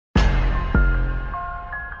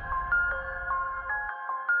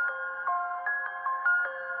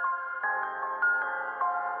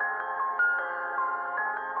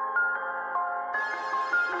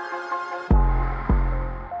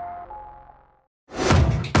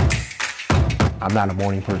I'm not a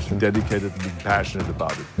morning person. Dedicated and passionate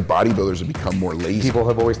about it. Bodybuilders have become more lazy. People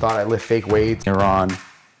have always thought I lift fake weights. Iran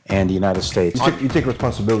and the United States. You take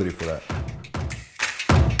responsibility for that.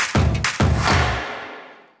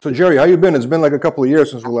 So Jerry, how you been? It's been like a couple of years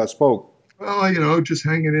since we last spoke. Well, you know, just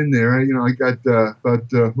hanging in there. You know, I got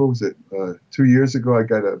what was it? 2 years ago, I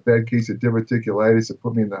got a bad case of diverticulitis that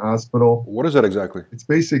put me in the hospital. What is that exactly? It's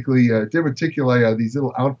basically diverticuli are these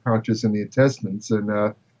little outpouches in the intestines,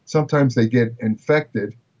 and sometimes they get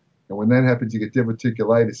infected. And when that happens, you get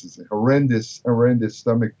diverticulitis. It's a horrendous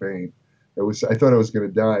stomach pain. I thought I was going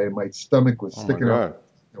to die, and my stomach was sticking up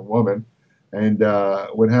like a woman. And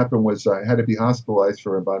what happened was I had to be hospitalized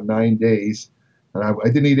for about 9 days. And I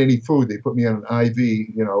didn't eat any food. They put me on an IV,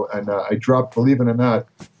 you know, and I dropped, believe it or not,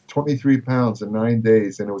 23 pounds in 9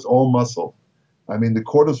 days, and it was all muscle. I mean, the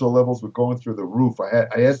cortisol levels were going through the roof.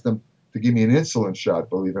 I asked them to give me an insulin shot,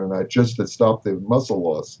 believe it or not, just to stop the muscle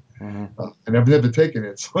loss. And I've never taken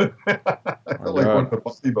insulin. Like one of the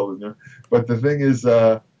bodybuilders, you know? But the thing is,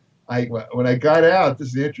 when I got out, this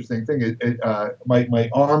is the interesting thing. My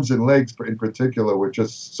arms and legs, in particular, were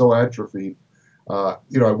just so atrophied.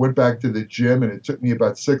 You know, I went back to the gym, and it took me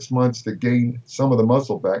about 6 months to gain some of the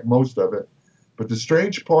muscle back, most of it. But the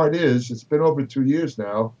strange part is, it's been over 2 years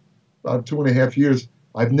now, about 2.5 years.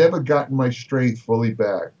 I've never gotten my strength fully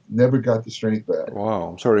back. Never got the strength back. Wow,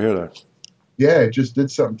 I'm sorry to hear that. Yeah, it just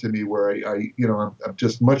did something to me where you know, I'm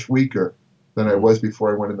just much weaker than I was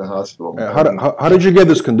before I went in the hospital. How did you get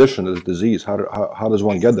this condition, this disease? How does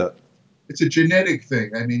one get that? It's a genetic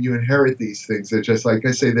thing. I mean, you inherit these things. They're just, like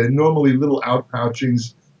I say, they're normally little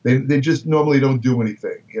outpouchings. They just normally don't do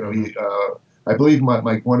anything. You know, I believe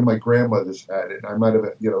one of my grandmothers had it. I might have,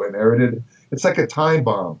 you know, inherited it. It's like a time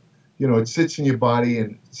bomb. You know, it sits in your body,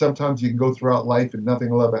 and sometimes you can go throughout life and nothing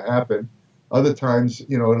will ever happen. Other times,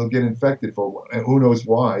 you know, it'll get infected for who knows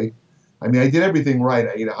why. I mean, I did everything right.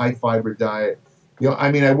 I ate a high fiber diet. You know,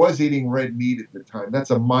 I mean, I was eating red meat at the time. That's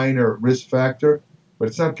a minor risk factor, but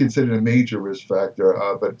it's not considered a major risk factor.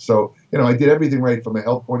 But so, you know, I did everything right from a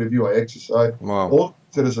health point of view. I exercised. Wow. All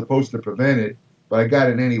that are supposed to prevent it, but I got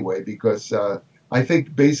it anyway because I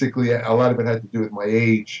think basically a lot of it had to do with my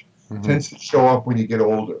age. It tends to show up when you get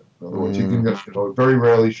older. In other words, you know, it very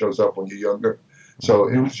rarely shows up when you're younger. So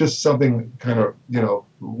it was just something kind of, you know,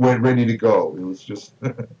 ready to go. It was just.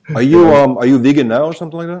 Are you vegan now or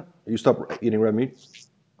something like that? You stopped eating red meat?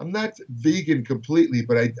 I'm not vegan completely,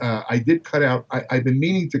 but I did cut out. I've been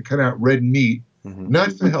meaning to cut out red meat,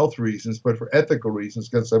 not for health reasons, but for ethical reasons,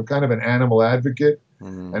 because I'm kind of an animal advocate.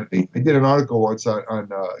 And I did an article once on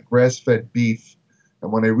grass-fed beef,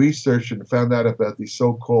 and when I researched and found out about these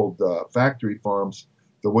so-called factory farms,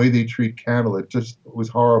 the way they treat cattle, it just was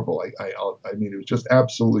horrible. I mean, it was just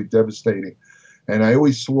absolutely devastating. And I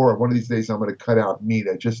always swore one of these days I'm going to cut out meat.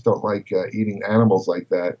 I just don't like eating animals like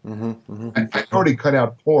that. I already cut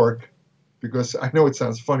out pork because I know it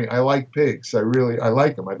sounds funny. I like pigs. I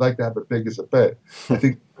like them. I'd like to have a pig as a pet. I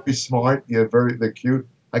think they're very smart. Yeah, they're cute.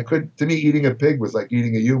 To me, eating a pig was like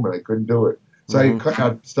eating a human. I couldn't do it. So I cut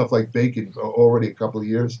out stuff like bacon already a couple of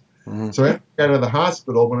years. So after I got out of the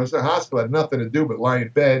hospital, when I was in the hospital, I had nothing to do but lie in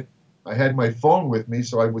bed. I had my phone with me,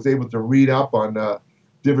 so I was able to read up on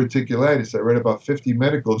diverticulitis. I read about 50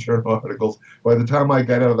 medical journal articles. By the time I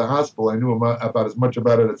got out of the hospital, I knew about as much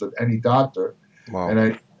about it as any doctor. Wow.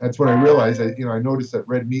 And that's when I realized that, you know, I noticed that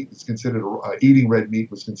red meat was considered, eating red meat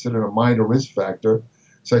was considered a minor risk factor.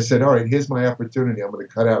 So I said, all right, here's my opportunity. I'm going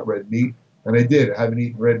to cut out red meat. And I did. I haven't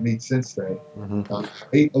eaten red meat since then. I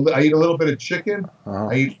eat a little bit of chicken.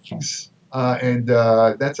 I eat eggs, and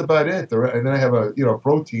that's about it. And then I have a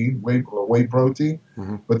protein, whey protein,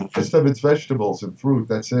 but the rest of it's vegetables and fruit.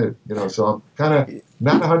 That's it. You know, so I'm kind of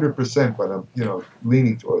not 100%, but I'm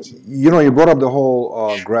leaning towards it. You know, you brought up the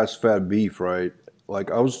whole grass-fed beef, right? Like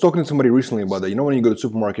I was talking to somebody recently about that. You know, when you go to the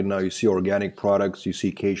supermarket now, you see organic products, you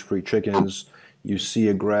see cage-free chickens. You see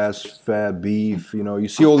a grass-fed beef, you know, you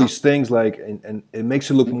see all these things like, and it makes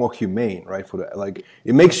it look more humane, right? For that, like,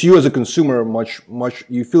 it makes you as a consumer much,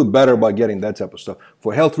 you feel better about getting that type of stuff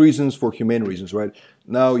for health reasons, for humane reasons, right?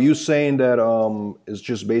 Now, you saying that it's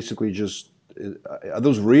just basically are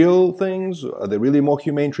those real things? Are they really more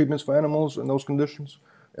humane treatments for animals in those conditions?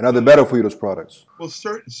 And are they better for you, those products? Well,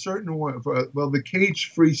 the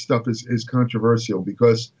cage-free stuff is controversial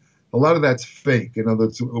because a lot of that's fake. In other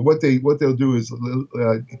words, what they'll do is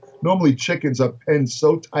normally chickens are penned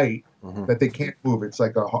so tight that they can't move. It's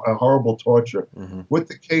like a horrible torture. With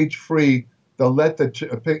the cage free, they'll let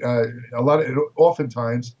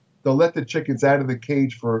oftentimes they'll let the chickens out of the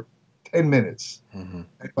cage for 10 minutes. And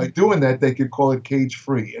by doing that, they could call it cage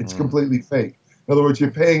free. It's completely fake. In other words,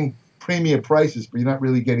 you're paying premium prices, but you're not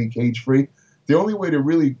really getting cage free. the only way to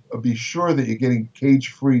really be sure that you're getting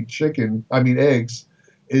cage-free eggs,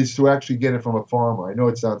 is to actually get it from a farmer. I know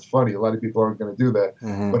it sounds funny. A lot of people aren't going to do that.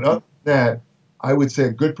 But other than that, I would say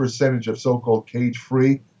a good percentage of so-called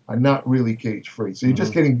cage-free are not really cage-free. So you're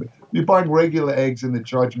just you're buying regular eggs and they're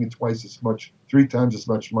charging you twice as much, 3 times as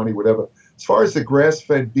much money, whatever. As far as the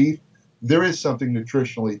grass-fed beef, there is something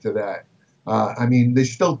nutritionally to that. I mean, they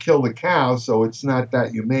still kill the cow, so it's not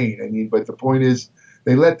that humane. I mean, but the point is,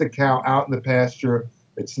 they let the cow out in the pasture.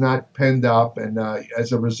 It's not penned up, and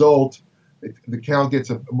as a result, the cow gets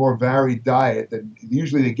a more varied diet. And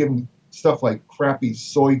usually they give them stuff like crappy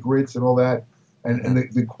soy grits and all that. And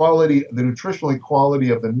the quality, the nutritional quality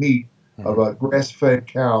of the meat of a grass-fed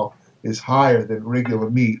cow is higher than regular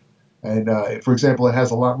meat. And for example, it has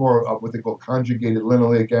a lot more of what they call conjugated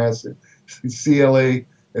linoleic acid, CLA.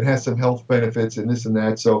 It has some health benefits and this and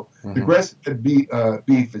that. So the grass-fed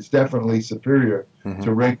beef is definitely superior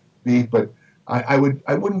to regular beef, but I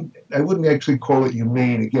wouldn't actually call it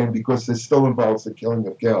humane, again, because this still involves the killing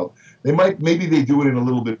of cows. Maybe they do it in a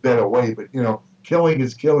little bit better way, but killing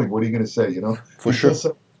is killing. What are you going to say? For sure.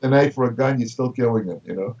 A knife or a gun, you're still killing them.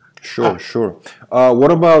 Sure.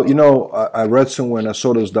 What about I read somewhere and I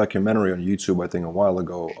saw this documentary on YouTube, I think a while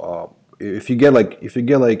ago. If you get like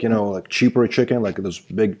cheaper chicken, like those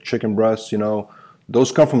big chicken breasts,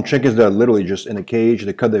 those come from chickens that are literally just in a cage.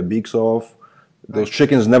 They cut their beaks off. Those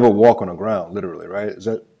chickens never walk on the ground, literally, right?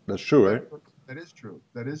 That's true, right? That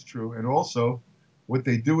is true. And also, what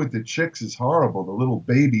they do with the chicks is horrible. The little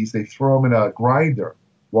babies, they throw them in a grinder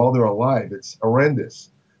while they're alive. It's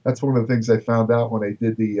horrendous. That's one of the things I found out when I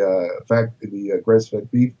did the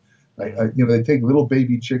grass-fed beef. They take little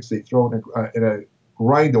baby chicks, they throw them in a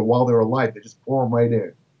grinder while they're alive. They just pour them right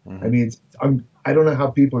in. I mean, I don't know how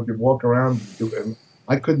people could walk around.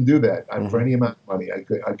 I couldn't do that for any amount of money. I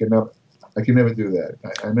could never do that.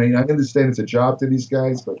 I mean, I understand it's a job to these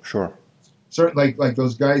guys, but sure. Certainly, like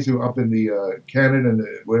those guys who up in the Canada and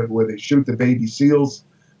where they shoot the baby seals.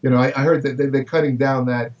 I heard that they're cutting down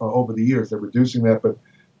that over the years. They're reducing that, but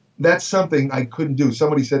that's something I couldn't do.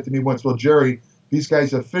 Somebody said to me once, "Well, Jerry, these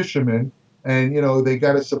guys are fishermen, and they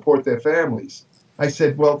got to support their families." I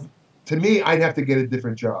said, "Well, to me, I'd have to get a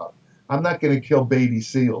different job. I'm not going to kill baby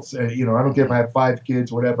seals. I don't care if I have 5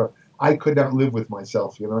 kids, whatever. I could not live with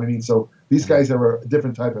myself. You know what I mean? So these guys have a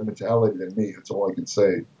different type of mentality than me. That's all I can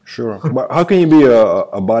say." Sure. But how can you be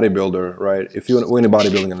a bodybuilder, right? If you're in the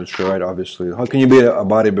bodybuilding industry, right, obviously. How can you be a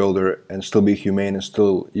bodybuilder and still be humane and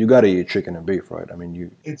you got to eat chicken and beef, right? I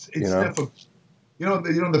mean, it's difficult.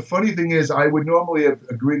 The funny thing is, I would normally have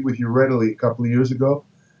agreed with you readily a couple of years ago.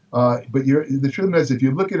 But the truth is, if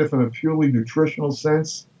you look at it from a purely nutritional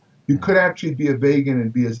sense, you could actually be a vegan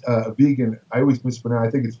and be a vegan. I always mispronounce.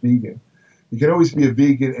 I think it's vegan. You can always be a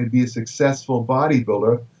vegan and be a successful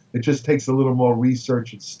bodybuilder. It just takes a little more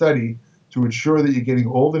research and study to ensure that you're getting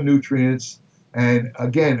all the nutrients. And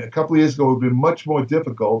again, a couple of years ago, it would have been much more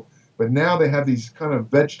difficult. But now they have these kind of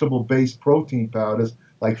vegetable-based protein powders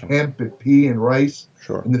like hemp and pea and rice.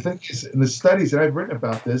 Sure. And the thing is, in the studies, and I've written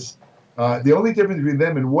about this, the only difference between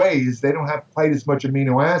them and whey is they don't have quite as much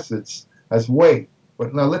amino acids as whey.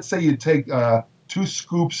 But now let's say you take 2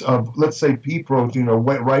 scoops of, let's say, pea protein or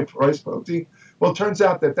rice protein. Well, it turns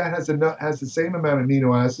out that has the same amount of amino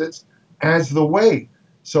acids as the whey.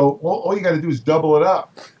 So all you got to do is double it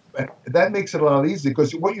up. That makes it a lot easier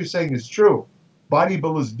because what you're saying is true.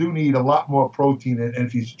 Bodybuilders do need a lot more protein. And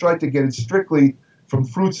if you try to get it strictly from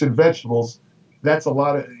fruits and vegetables, that's a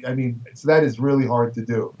lot of, that is really hard to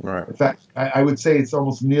do. Right. In fact, I would say it's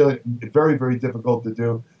almost nearly very, very difficult to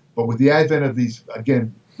do. But with the advent of these,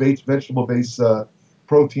 again, vegetable-based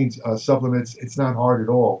protein supplements, it's not hard at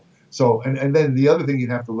all. So, and then the other thing you'd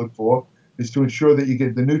have to look for is to ensure that you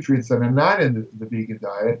get the nutrients that are not in the vegan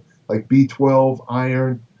diet, like B12,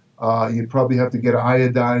 iron. You'd probably have to get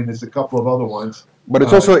iodine. There's a couple of other ones. But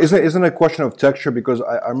it's also, isn't it a question of texture? Because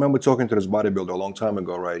I remember talking to this bodybuilder a long time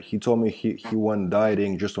ago, right? He told me he went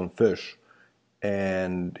dieting just on fish.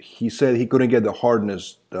 And he said he couldn't get the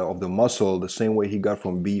hardness of the muscle the same way he got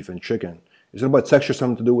from beef and chicken. Is it about texture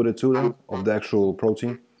something to do with it too, then, of the actual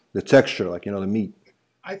protein? The texture, like, the meat.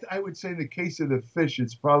 I would say in the case of the fish,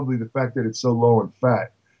 it's probably the fact that it's so low in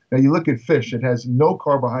fat. Now, you look at fish, it has no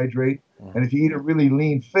carbohydrate. And if you eat a really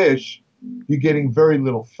lean fish, you're getting very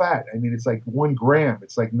little fat. I mean, it's like 1 gram.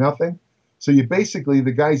 It's like nothing. So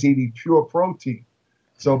the guy's eating pure protein.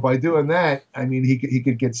 So by doing that, I mean, he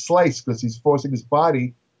could get sliced because he's forcing his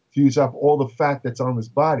body to use up all the fat that's on his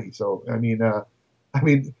body. So, I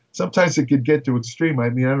mean, sometimes it could get to extreme.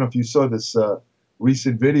 I mean, I don't know if you saw this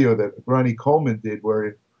recent video that Ronnie Coleman did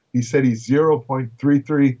where he said he's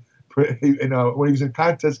 0.33, when he was in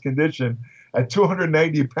contest condition, at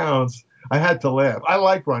 290 pounds, I had to laugh. I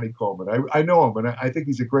like Ronnie Coleman. I know him, and I think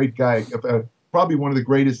he's a great guy. Probably one of the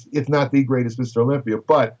greatest, if not the greatest, Mr. Olympia.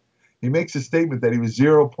 But he makes a statement that he was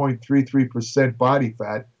 0.33% body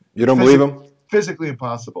fat. You don't believe him? Physically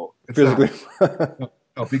impossible. It's Physically.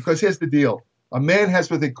 no, because here's the deal. A man has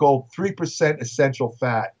what they call 3% essential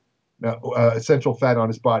fat on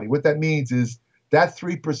his body. What that means is that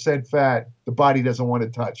 3% fat, the body doesn't want to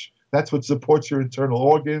touch. That's what supports your internal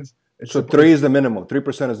organs. So 3 is the minimum.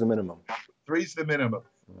 3% is the minimum. 3 is the minimum.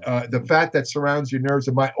 The fat that surrounds your nerves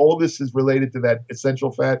and mind, all this is related to that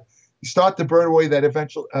essential fat. You start to burn away that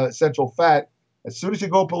essential fat. As soon as you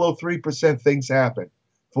go below 3%, things happen.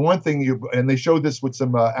 For one thing, and they showed this with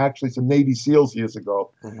some Navy SEALs years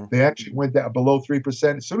ago. They actually went down below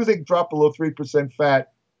 3%. As soon as they dropped below 3%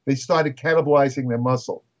 fat, they started cannibalizing their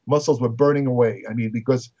muscle. Muscles were burning away. I mean,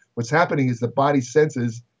 because what's happening is the body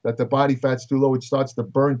senses that the body fat's too low. It starts to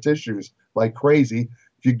burn tissues like crazy.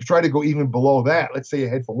 If you try to go even below that, let's say you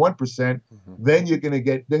head for 1%, then you're going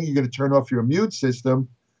to turn off your immune system,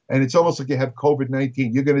 and it's almost like you have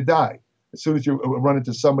COVID-19. You're going to die. As soon as you run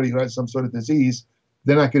into somebody who has some sort of disease,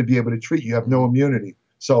 they're not going to be able to treat you. You have no immunity.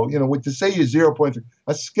 So, to say you're 0.3,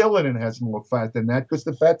 a skeleton has more fat than that because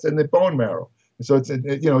the fat's in the bone marrow. So it's and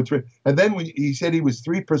then when he said he was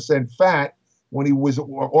 3% fat when he was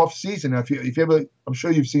off season. Now, if you ever, I'm sure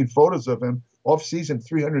you've seen photos of him off season,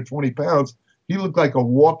 320 pounds. He looked like a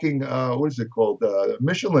walking, what is it called,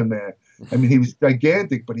 Michelin man. I mean, he was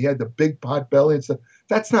gigantic, but he had the big pot belly and stuff.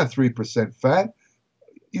 That's not 3% fat.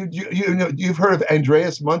 You've heard of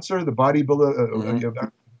Andreas Munzer, the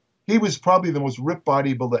bodybuilder. He was probably the most ripped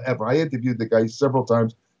bodybuilder ever. I interviewed the guy several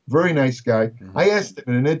times. Very nice guy. I asked him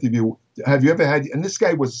in an interview, have you ever had, and this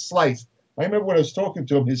guy was sliced. I remember when I was talking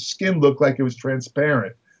to him, his skin looked like it was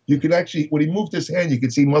transparent. You could actually, when he moved his hand, you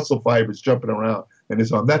could see muscle fibers jumping around in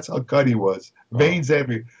his arm. That's how cut he was. Veins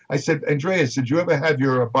everywhere. I said, Andreas, did you ever have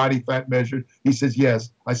your body fat measured? He says,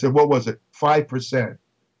 yes. I said, what was it? 5%.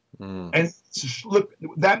 And look,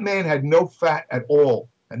 that man had no fat at all.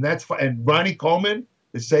 And and Ronnie Coleman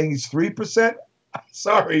is saying he's 3%.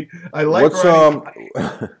 Sorry, I like Ronnie.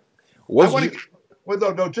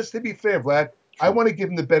 No, just to be fair, Vlad, I want to give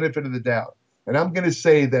him the benefit of the doubt. And I'm going to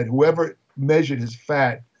say that whoever measured his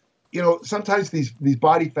fat, sometimes these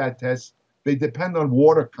body fat tests, they depend on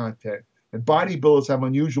water content. And bodybuilders have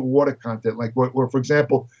unusual water content. Like, where, for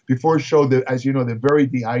example, before a show, as you know, they're very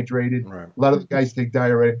dehydrated. Right. A lot of the guys take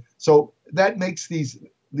diuretic. So that makes these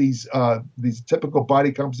typical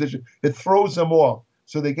body composition, it throws them off.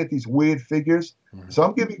 So they get these weird figures. So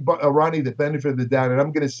I'm giving Ronnie the benefit of the doubt, and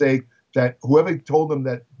I'm going to say that whoever told them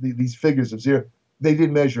that these figures of zero, they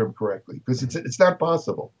didn't measure them correctly because it's not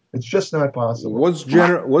possible. It's just not possible. What's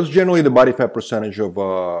generally the body fat percentage of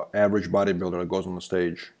average bodybuilder that goes on the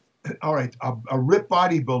stage? All right, a ripped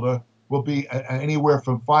bodybuilder will be anywhere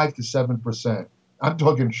from 5 to 7%. I'm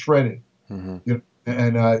talking shredded.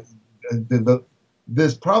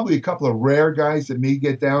 There's probably a couple of rare guys that may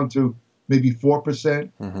get down to maybe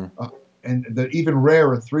 4%, and the even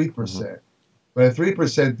rarer 3%. But at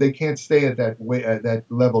 3%, they can't stay at that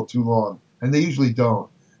level too long, and they usually don't.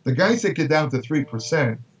 The guys that get down to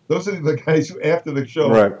 3%, those are the guys who, after the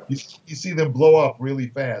show, you see them blow up really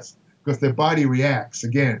fast because their body reacts.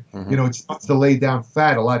 Again, it starts to lay down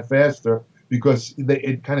fat a lot faster because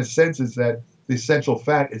it kind of senses that the essential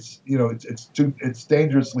fat is, it's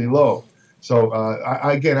dangerously low. So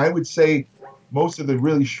I would say most of the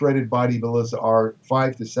really shredded bodybuilders are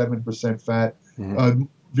 5 to 7% fat,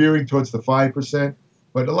 veering towards the 5%.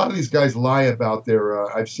 But a lot of these guys lie about their.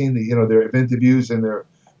 I've seen their interviews and their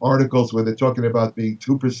articles where they're talking about being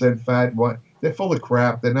 2% fat. They're full of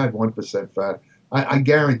crap. They're not 1% fat. I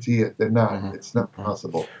guarantee it. They're not. It's not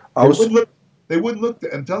possible. They wouldn't look.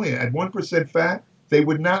 I'm telling you, at 1% fat, they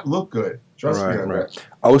would not look good. Trust me on that.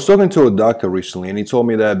 I was talking to a doctor recently, and he told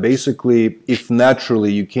me that basically, if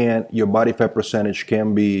naturally your body fat percentage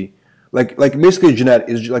can be like basically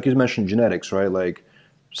genetic, like you mentioned, genetics, right? Like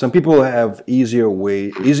some people have easier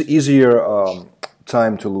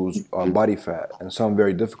time to lose body fat, and some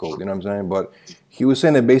very difficult. You know what I'm saying? But he was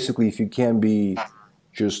saying that basically, if you can be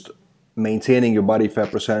just maintaining your body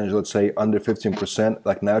fat percentage, let's say under 15%,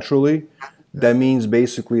 like naturally, that means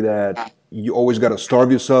basically that you always got to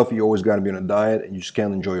starve yourself, you always got to be on a diet, and you just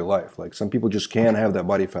can't enjoy your life. Like some people just can't have that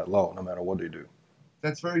body fat low no matter what they do.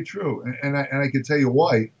 That's very true, and I can tell you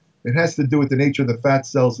why. It has to do with the nature of the fat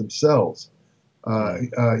cells themselves.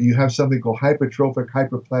 You have something called hypertrophic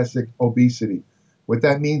hyperplastic obesity. What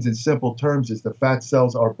that means in simple terms is the fat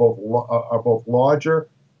cells are both larger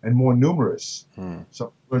and more numerous.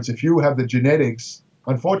 So if you have the genetics,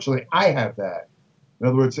 unfortunately, I have that. In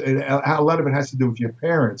other words, a lot of it has to do with your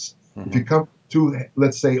parents. If you come to,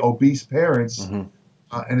 let's say, obese parents,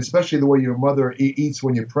 and especially the way your mother eats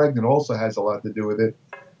when you're pregnant also has a lot to do with it.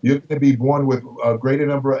 You're going to be born with a greater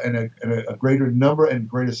number and a greater number and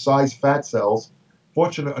greater size fat cells.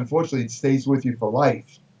 Unfortunately, it stays with you for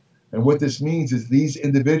life. And what this means is these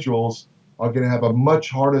individuals are going to have a much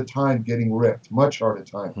harder time getting ripped, much harder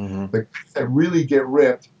time. The guys that really get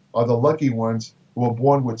ripped are the lucky ones who are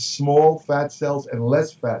born with small fat cells and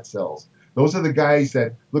less fat cells. Those are the guys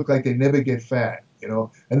that look like they never get fat, you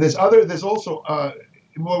know. And there's also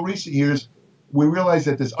in more recent years, we realize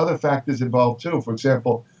that there's other factors involved too. For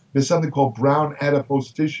example, there's something called brown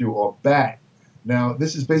adipose tissue, or BAT. Now,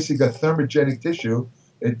 this is basically a thermogenic tissue.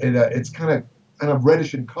 It's kind of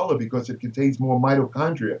reddish in color because it contains more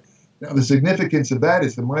mitochondria. Now, the significance of that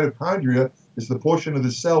is the mitochondria is the portion of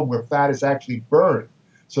the cell where fat is actually burned.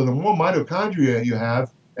 So the more mitochondria you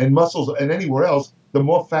have, and muscles and anywhere else, the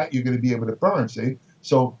more fat you're going to be able to burn, see?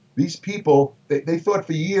 So these people, they thought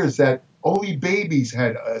for years that only babies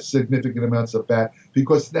had significant amounts of fat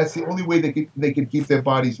because that's the only way they could keep their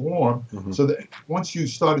bodies warm. So that once you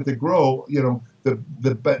started to grow, you know, the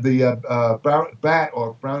BAT,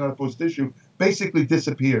 or brown adipose tissue, basically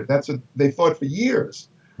disappeared. That's what they thought for years.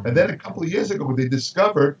 And then a couple of years ago, they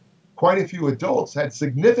discovered quite a few adults had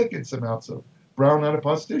significant amounts of brown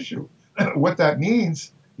adipose tissue. What that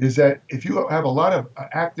means is that if you have a lot of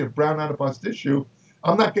active brown adipose tissue,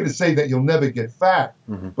 I'm not going to say that you'll never get fat,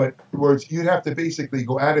 but in other words, you'd have to basically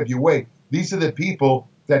go out of your way. These are the people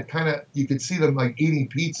that kind of, you can see them like eating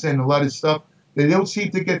pizza and a lot of stuff. They don't seem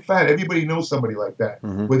to get fat. Everybody knows somebody like that,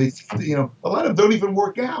 where they, you know, a lot of them don't even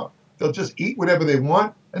work out. They'll just eat whatever they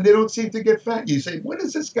want, and they don't seem to get fat. You say, what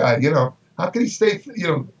is this guy? You know, how can he stay, you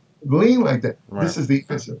know, lean like that? Right. This is the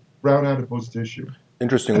answer: brown adipose tissue.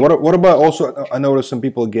 Interesting. What about also, I noticed some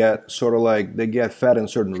people get sort of like, they get fat in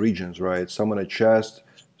certain regions, right? Some in the chest,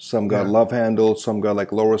 some got love handles, some got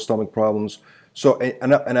like lower stomach problems. So,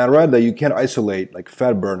 and I read that you can't isolate like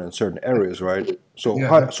fat burn in certain areas, right? So,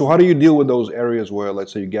 how do you deal with those areas where,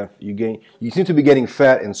 let's say, you seem to be getting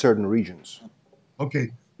fat in certain regions? Okay,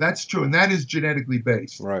 that's true, and that is genetically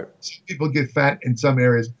based. Right. Some people get fat in some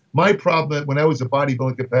areas. My problem when I was a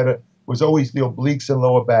bodybuilding competitor was always the obliques and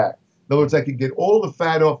lower back. In other words, I could get all the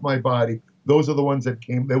fat off my body. Those are the ones that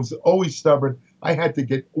came. That was always stubborn. I had to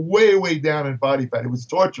get way, way down in body fat. It was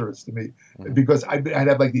torturous to me because I'd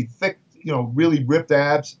have like the thick, you know, really ripped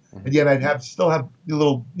abs, and yet I'd still have the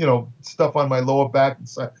little, you know, stuff on my lower back and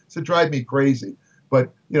stuff. So it drive me crazy.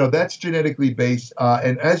 But, you know, that's genetically based.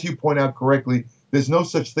 And as you point out correctly, there's no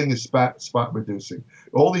such thing as spot reducing.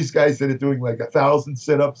 All these guys that are doing like 1,000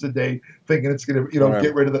 sit-ups a day, thinking it's going to, you know,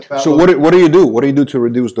 get rid of the fat. So what do you do? What do you do to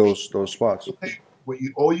reduce those spots?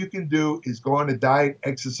 All you can do is go on a diet,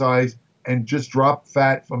 exercise, and just drop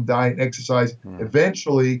fat from diet and exercise.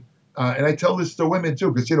 Eventually, and I tell this to women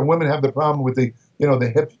too, because, you know, women have the problem with the, you know, the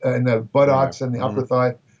hip and the buttocks and the upper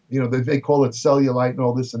thigh. You know, they call it cellulite and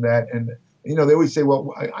all this and that. And, you know, they always say,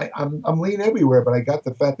 well, I'm lean everywhere, but I got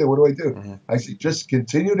the fat there. What do I do? I say, just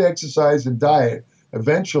continue to exercise and diet.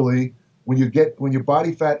 Eventually, when your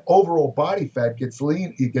body fat, overall body fat gets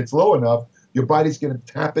lean, it gets low enough, your body's going to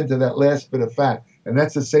tap into that last bit of fat. And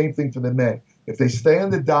that's the same thing for the men. If they stay on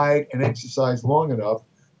the diet and exercise long enough,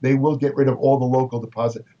 they will get rid of all the local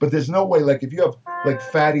deposit. But there's no way, like if you have like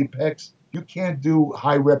fatty pecs, you can't do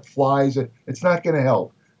high rep flies. It's not going to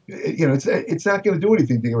help. You know, it's not going to do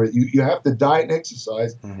anything to get rid of it. You have to diet and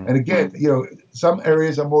exercise. And again, you know, some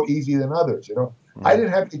areas are more easy than others. You know, I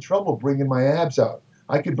didn't have any trouble bringing my abs out.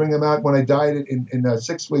 I could bring them out when I dieted in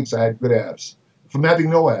 6 weeks. I had good abs from having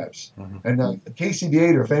no abs. And Casey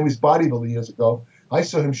Viator, a famous bodybuilder years ago, I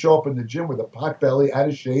saw him show up in the gym with a pot belly, out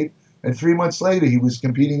of shape, and 3 months later he was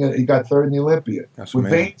competing. He got third in the Olympia with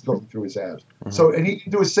veins going through his abs. So, and he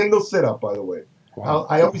didn't do a single sit-up, by the way. Wow.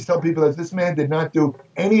 I always tell people that this man did not do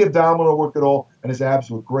any abdominal work at all, and his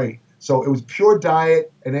abs were great. So it was pure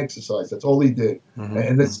diet and exercise. That's all he did,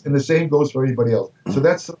 and the same goes for anybody else. So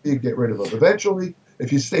that's something you get rid of. Eventually,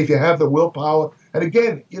 if you have the willpower, and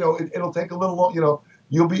again, you know, it'll take a little long. You know,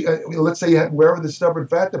 you'll be let's say you have wherever the stubborn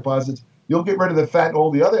fat deposits, you'll get rid of the fat in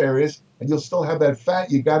all the other areas, and you'll still have that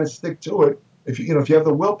fat. You got to stick to it. If you have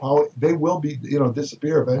the willpower, they will be,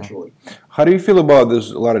 disappear eventually. How do you feel about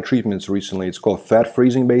this? A lot of treatments recently. It's called fat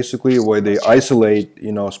freezing, basically, where they isolate,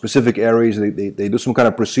 specific areas. They do some kind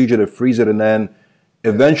of procedure to freeze it, and then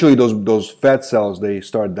eventually those fat cells, they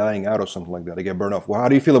start dying out or something like that. They get burned off. Well, how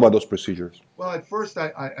do you feel about those procedures? Well, at first I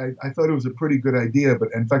thought it was a pretty good idea, but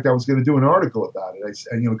in fact I was going to do an article about it.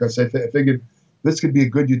 Because I figured this could be a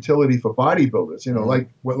good utility for bodybuilders. Like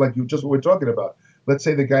what we're talking about. Let's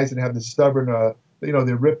say the guys that have the stubborn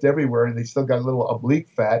they're ripped everywhere and they still got a little oblique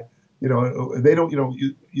fat. They don't, they don't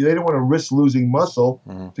want to risk losing muscle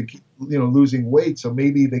to keep, losing weight. So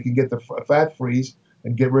maybe they can get the fat freeze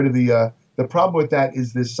and get rid of the problem with that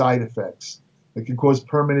is the side effects. It can cause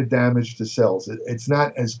permanent damage to cells. It's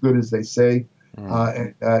not as good as they say. So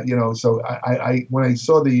when I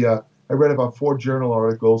saw I read about 4 journal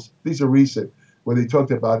articles. These are recent, where they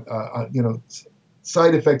talked about,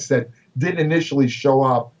 side effects that didn't initially show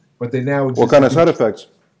up, but they now exist. What kind of side effects?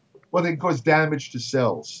 Well, they cause damage to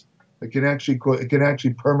cells. It can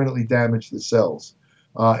actually permanently damage the cells,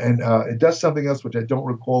 and it does something else which I don't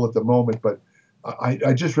recall at the moment. But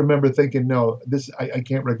I just remember thinking, no, I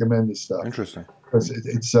can't recommend this stuff. Interesting. Because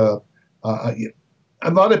it's a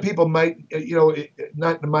lot of people might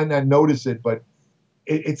not notice it, but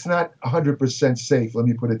it's not 100% safe. Let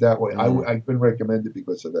me put it that way. I couldn't recommend it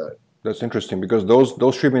because of that. That's interesting, because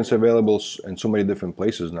those treatments are available in so many different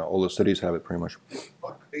places now. All the cities have it pretty much.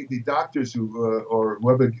 The doctors or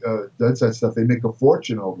whoever does that stuff, they make a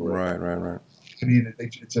fortune over it. Right. I mean,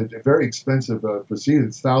 it's a very expensive procedure.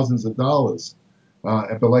 It's thousands of dollars.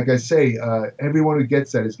 But like I say, everyone who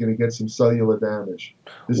gets that is going to get some cellular damage.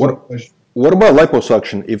 What about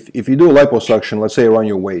liposuction? If you do a liposuction, let's say around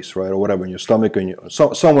your waist, right, or whatever, in your stomach, or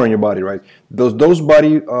somewhere in your body, right? Those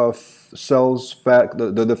body cells, fat,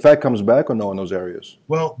 the fat comes back or no in those areas?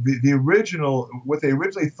 Well, what they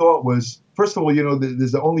originally thought was, first of all, you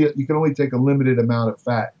can only take a limited amount of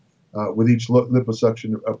fat with each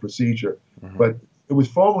liposuction procedure. But it was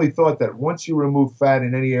formerly thought that once you remove fat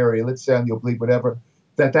in any area, let's say on the oblique, whatever,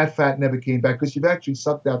 that fat never came back because you've actually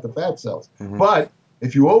sucked out the fat cells. But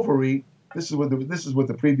if you overeat, this is what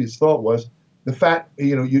the previous thought was. The fat,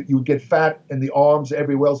 you would get fat in the arms,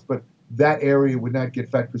 everywhere else, but that area would not get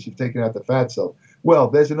fat because you've taken out the fat cells. Well,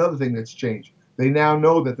 there's another thing that's changed. They now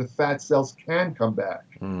know that the fat cells can come back.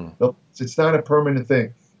 It's not a permanent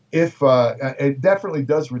thing. If it definitely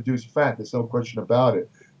does reduce fat, there's no question about it.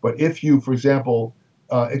 But if you, for example,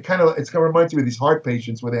 it's kind of reminds me of these heart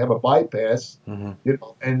patients where they have a bypass,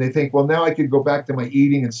 and they think, well, now I can go back to my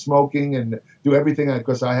eating and smoking and do everything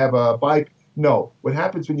because I have a bypass. No, what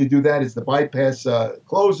happens when you do that is the bypass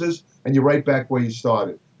closes and you're right back where you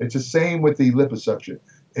started. It's the same with the liposuction.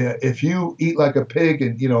 If you eat like a pig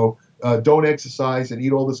and don't exercise and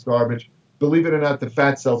eat all this garbage, believe it or not, the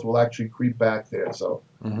fat cells will actually creep back there. So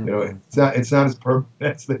it's not as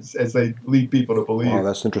permanent as they lead people to believe. Oh,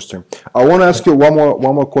 that's interesting. I want to ask you one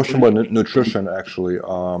more question about nutrition, actually.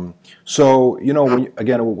 So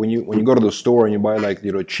when you go to the store and you buy like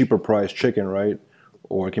cheaper priced chicken, right?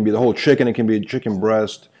 Or it can be the whole chicken, it can be chicken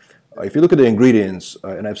breast. If you look at the ingredients,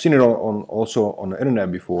 and I've seen it also on the internet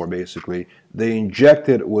before, basically, they inject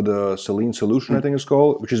it with a saline solution, I think it's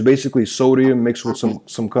called, which is basically sodium mixed with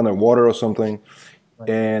some kind of water or something,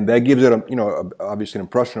 and that gives it obviously an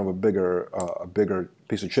impression of a bigger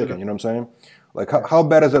piece of chicken. You know what I'm saying? Like how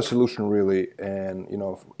bad is that solution really? And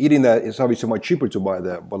eating that is obviously much cheaper to buy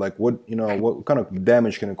that, but like what kind of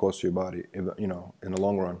damage can it cause to your body, in the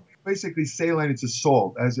long run? Basically, saline, it's a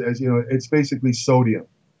salt, as it's basically sodium.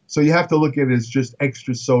 So you have to look at it as just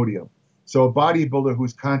extra sodium. So a bodybuilder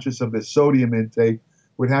who's conscious of their sodium intake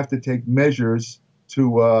would have to take measures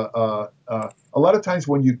to, a lot of times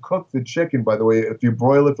when you cook the chicken, by the way, if you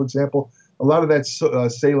broil it, for example, a lot of that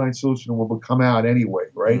saline solution will come out anyway,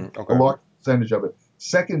 right? Okay. A large percentage of it.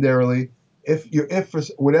 Secondarily, if for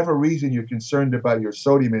whatever reason you're concerned about your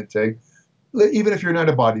sodium intake, even if you're not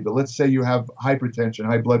a bodybuilder, let's say you have hypertension,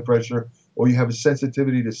 high blood pressure, or you have a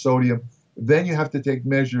sensitivity to sodium, then you have to take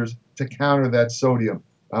measures to counter that sodium.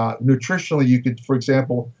 Nutritionally, you could, for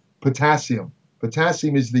example, potassium.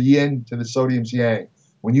 Potassium is the yin to the sodium's yang.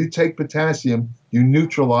 When you take potassium, you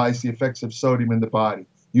neutralize the effects of sodium in the body.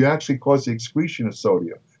 You actually cause the excretion of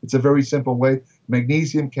sodium. It's a very simple way.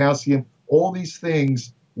 Magnesium, calcium, all these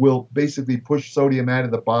things will basically push sodium out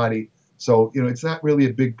of the body. So, it's not really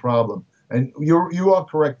a big problem. And you are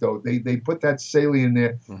correct, though. They put that saline in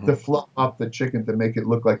there to fluff up the chicken to make it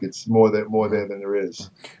look like it's more there than there is.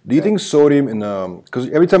 Do you think sodium because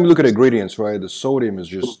every time you look at ingredients, right, the sodium is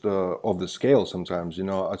just off the scale sometimes. I'm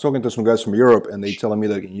talking to some guys from Europe, and they telling me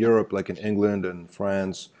that in Europe, like in England and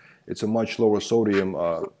France, it's a much lower sodium.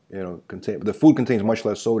 The food contains much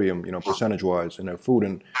less sodium, percentage-wise in their food.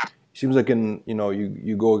 And it seems like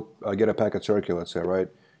you go get a pack of turkey, let's say, right?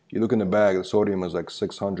 You look in the bag, the sodium is like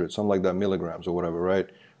 600, something like that, milligrams or whatever, right?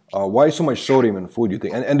 Why so much sodium in food, you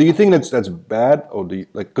think? And do you think that's bad? Or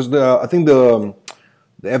because I think the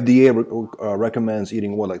FDA recommends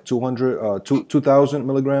eating what, like 2,000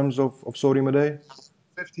 milligrams of sodium a day?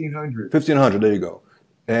 1,500. 1,500, there you go.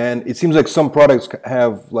 And it seems like some products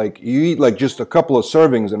have, like, you eat like just a couple of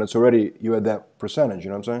servings and it's already, you had that percentage, you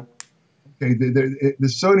know what I'm saying? Okay, the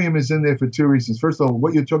sodium is in there for two reasons. First of all,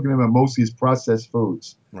 what you're talking about mostly is processed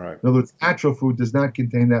foods. Right. In other words, natural food does not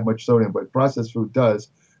contain that much sodium, but processed food does.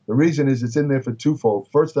 The reason is it's in there for twofold.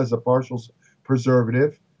 First, as a partial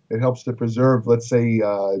preservative, it helps to preserve, let's say,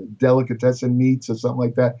 delicatessen meats or something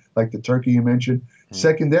like that, like the turkey you mentioned.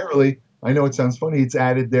 Secondarily, I know it sounds funny, it's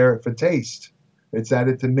added there for taste. It's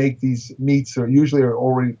added to make these meats, or usually are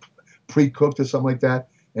already pre-cooked or something like that.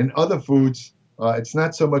 And other foods, it's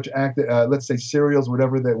not so much active. Let's say cereals,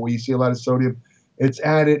 whatever, that where you see a lot of sodium. It's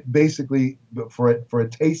added basically for a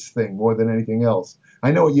taste thing more than anything else.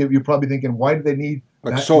 I know you're probably thinking, why do they need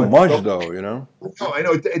Like that so much sodium? though, you know? No, I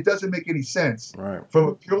know it doesn't make any sense. Right. From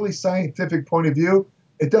a purely scientific point of view,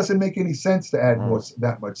 it doesn't make any sense to add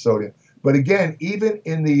that much sodium. But again, even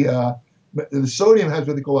in the sodium has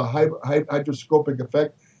what they call a hydroscopic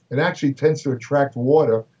effect. It actually tends to attract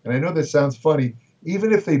water. And I know this sounds funny.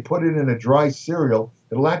 Even if they put it in a dry cereal,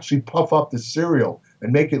 it'll actually puff up the cereal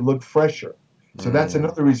and make it look fresher. So that's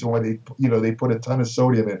another reason why they put a ton of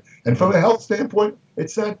sodium in. And from a health standpoint,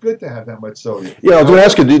 it's not good to have that much sodium. Yeah, I was going to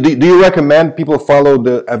ask you, do you recommend people follow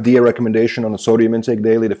the FDA recommendation on the sodium intake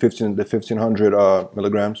daily, the 1500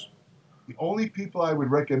 milligrams? The only people I would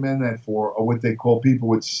recommend that for are what they call people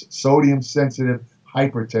with sodium-sensitive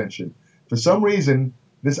hypertension. For some reason,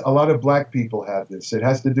 a lot of black people have this. It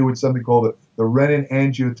has to do with something called the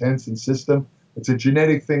renin-angiotensin system. It's a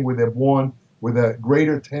genetic thing where they're born with a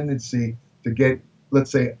greater tendency to get,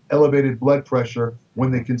 let's say, elevated blood pressure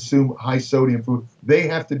when they consume high sodium food. They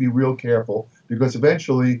have to be real careful because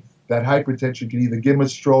eventually that hypertension can either give them a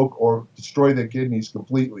stroke or destroy their kidneys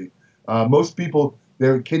completely. Most people,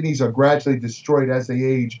 their kidneys are gradually destroyed as they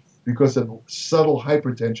age because of subtle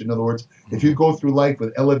hypertension. In other words, if you go through life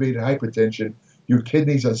with elevated hypertension, your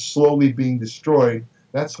kidneys are slowly being destroyed.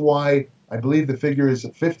 That's why I believe the figure is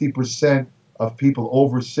that 50% of people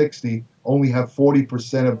over 60 only have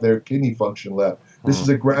 40% of their kidney function left. This is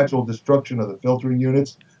a gradual destruction of the filtering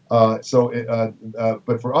units. But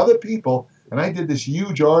for other people, and I did this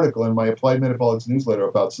huge article in my Applied Metabolics newsletter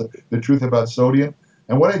about the truth about sodium,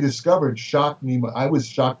 and what I discovered shocked me. I was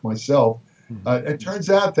shocked myself. It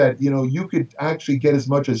turns out that you could actually get as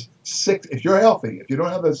much as 6, if you're healthy, if you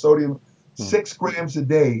don't have the sodium, 6 grams a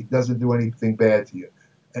day doesn't do anything bad to you.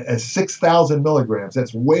 At 6,000 milligrams,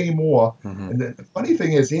 that's way more. And the funny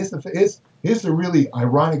thing is, here's the really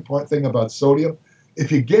ironic thing about sodium. If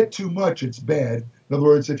you get too much, it's bad. In other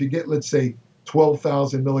words, if you get, let's say,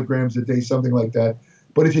 12,000 milligrams a day, something like that.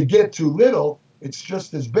 But if you get too little, it's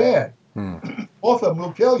just as bad. Both of them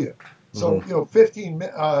will kill you. So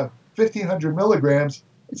 1,500 milligrams.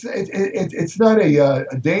 It's not a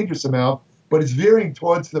dangerous amount, but it's veering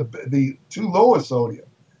towards the too low of sodium.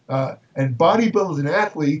 And bodybuilders and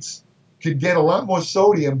athletes could get a lot more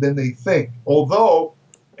sodium than they think. Although,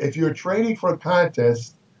 if you're training for a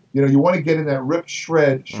contest, you want to get in that ripped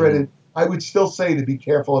shredded. I would still say to be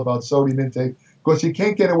careful about sodium intake because you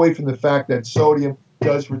can't get away from the fact that sodium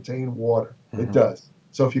does retain water. It does.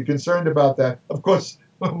 So if you're concerned about that, of course,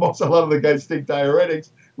 a lot of the guys take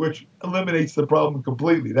diuretics, which eliminates the problem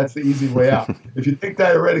completely. That's the easy way out. If you take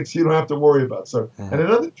diuretics, you don't have to worry about it. So, and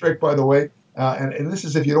another trick, by the way, and this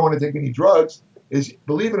is if you don't want to take any drugs, is,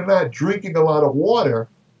 believe it or not, drinking a lot of water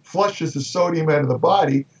flushes the sodium out of the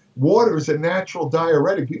body. Water is a natural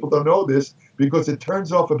diuretic. People don't know this because it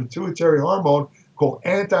turns off a pituitary hormone called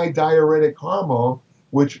antidiuretic hormone,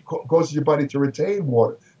 which causes your body to retain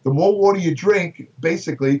water. The more water you drink,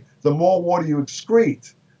 basically, the more water you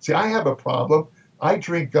excrete. See, I have a problem. I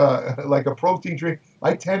drink like a protein drink.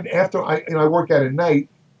 I tend, after I work out at night,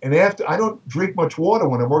 and after I don't drink much water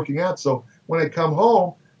when I'm working out. So when I come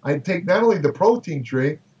home, I take not only the protein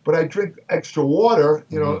drink, but I drink extra water,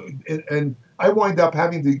 and I wind up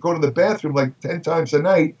having to go to the bathroom like 10 times a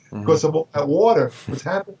night because of all that water. What's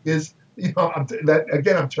happening is, I'm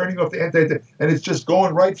turning off the and it's just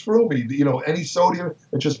going right through me. Any sodium,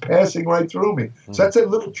 it's just passing right through me. So that's a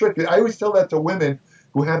little trick. I always tell that to women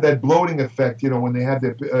who have that bloating effect, when they have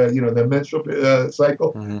their, their menstrual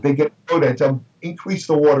cycle, they get bloated. I tell them, increase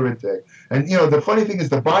the water intake. And, the funny thing is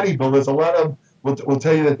the bodybuilders, a lot of them will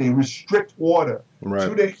tell you that they restrict water. Right.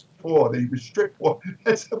 2 days before, they restrict water.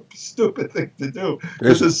 That's a stupid thing to do.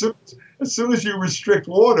 Because as soon as you restrict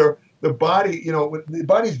water, the body, the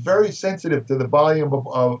body's very sensitive to the volume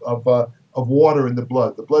of water in the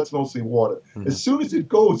blood. The blood's mostly water. As soon as it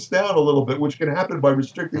goes down a little bit, which can happen by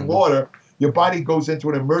restricting water, your body goes into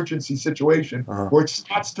an emergency situation where it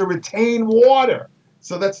starts to retain water.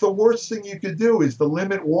 So that's the worst thing you could do is to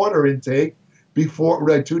limit water intake. before,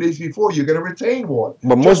 right, 2 days before, you're going to retain water.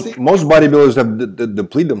 But most bodybuilders have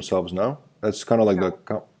deplete themselves now. That's kind of like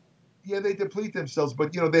yeah, they deplete themselves,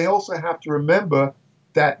 but they also have to remember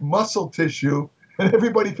that muscle tissue, and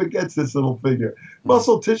everybody forgets this little figure.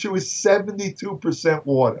 Muscle tissue is 72%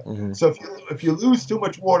 water. So if you lose too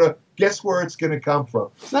much water, guess where it's going to come from?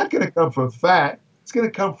 It's not going to come from fat. It's going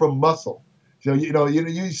to come from muscle. So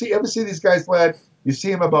you ever see these guys, lad? You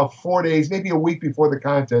see them about 4 days, maybe a week before the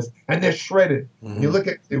contest, and they're shredded. And you look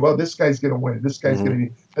at, well, this guy's going to win. This guy's going to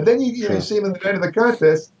be. And then you see them at the end of the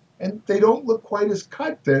contest, and they don't look quite as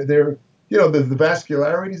cut. They're the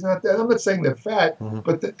vascularity's not there. I'm not saying they're fat,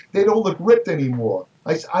 but they don't look ripped anymore.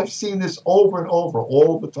 I've seen this over and over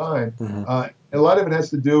all the time. A lot of it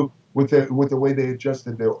has to do with the way they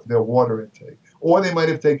adjusted their water intake, or they might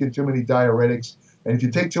have taken too many diuretics. And if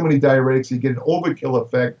you take too many diuretics, you get an overkill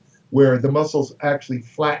effect where the muscles actually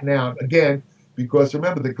flatten out again. Because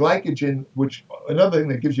remember, the glycogen, which another thing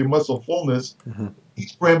that gives you muscle fullness,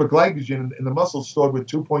 each gram of glycogen in the muscle is stored with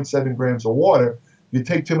 2.7 grams of water. You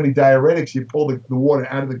take too many diuretics, you pull the water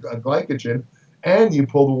out of the glycogen, and you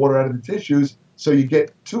pull the water out of the tissues, so you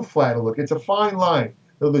get too flat a look. It's a fine line.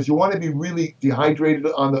 In other words, you want to be really dehydrated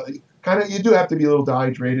on the you do have to be a little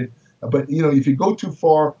dehydrated, but if you go too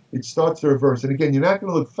far, it starts to reverse. And again, you're not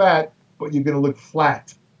going to look fat, but you're going to look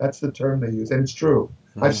flat. That's the term they use, and it's true.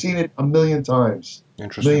 I've seen it a million times.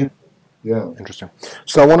 Interesting. Yeah. Interesting.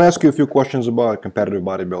 So I want to ask you a few questions about competitive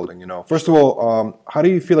bodybuilding. First of all, how do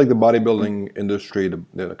you feel like the bodybuilding industry,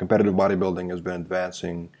 the competitive bodybuilding, has been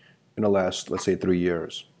advancing in the last, let's say, 3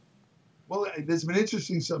 years? Well, there's been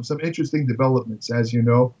some interesting developments, as you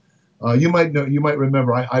know. You might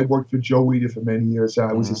remember. I worked for Joe Weider for many years.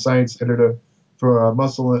 I was a science editor for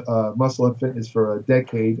Muscle and Fitness for a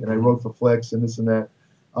decade, and I wrote for Flex and this and that.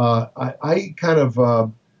 I kind of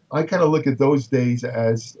look at those days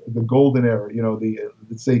as the golden era.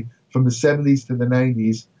 Let's say from the 70s to the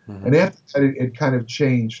 90s, and after that it kind of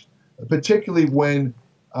changed, particularly when.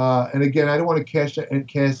 And again, I don't want to cast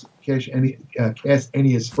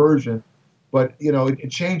any aspersion, but it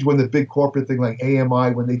changed when the big corporate thing like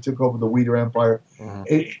AMI, when they took over the Weider empire,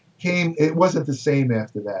 it wasn't the same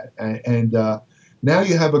after that, and now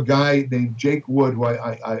you have a guy named Jake Wood, who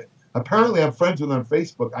I apparently I'm friends with on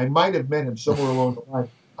Facebook. I might have met him somewhere along the line.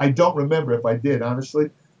 I don't remember if I did, honestly,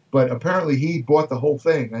 but apparently he bought the whole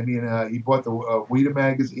thing. I mean, he bought the Weider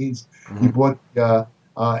magazines. He bought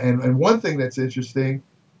and one thing that's interesting.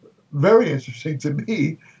 Very interesting to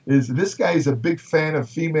me is this guy is a big fan of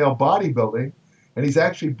female bodybuilding, and he's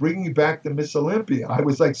actually bringing back the Miss Olympia. I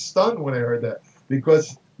was like stunned when I heard that,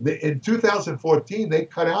 because in 2014 they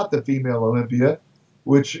cut out the female Olympia,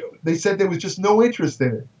 which they said there was just no interest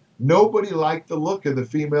in it. Nobody liked the look of the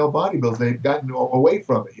female bodybuilders. They've gotten away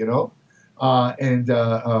from it, And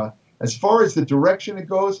as far as the direction it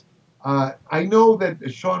goes, I know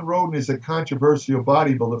that Sean Roden is a controversial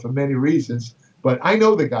bodybuilder for many reasons. But I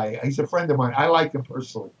know the guy. He's a friend of mine. I like him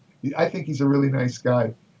personally. I think he's a really nice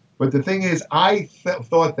guy. But the thing is, I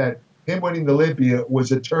thought that him winning the Olympia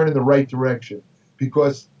was a turn in the right direction,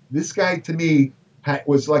 because this guy, to me,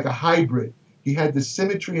 was like a hybrid. He had the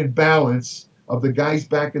symmetry and balance of the guys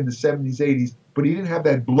back in the 70s, 80s, but he didn't have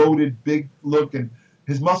that bloated, big look, and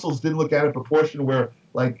his muscles didn't look out of proportion where,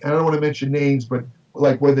 like, I don't want to mention names, but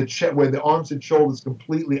like where the arms and shoulders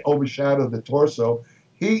completely overshadow the torso.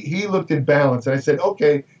 He looked in balance, and I said,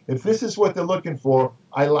 okay, if this is what they're looking for,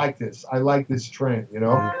 I like this. I like this trend,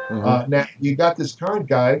 Now, you got this current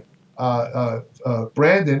guy,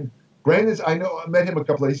 Brandon. I met him a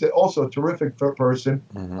couple of days. He's also a terrific person.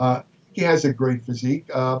 He has a great physique.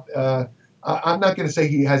 I'm not going to say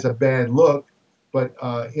he has a bad look, but,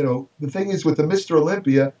 the thing is with the Mr.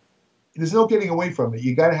 Olympia, there's no getting away from it.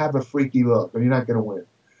 You got to have a freaky look, or you're not going to win.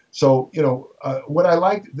 So, what I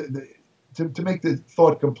like, to make the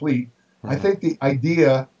thought complete, I think the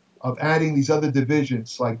idea of adding these other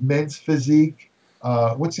divisions like men's physique,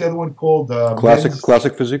 what's the other one called?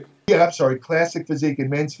 Classic physique? Yeah, I'm sorry, classic physique and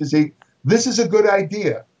men's physique. This is a good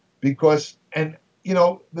idea because,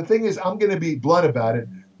 the thing is, I'm going to be blunt about it.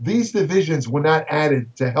 These divisions were not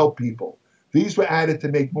added to help people. These were added to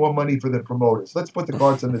make more money for the promoters. Let's put the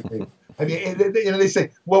cards on the table. I mean, they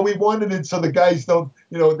say, well, we wanted it so the guys don't,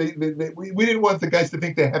 we didn't want the guys to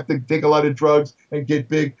think they have to take a lot of drugs and get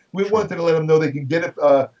big. We wanted to let them know they can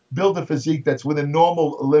build a physique that's within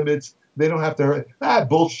normal limits. They don't have to hurt.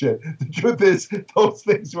 Bullshit. The truth is, those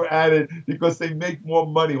things were added because they make more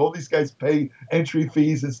money. All these guys pay entry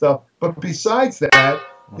fees and stuff. But besides that,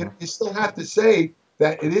 you still have to say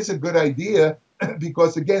that it is a good idea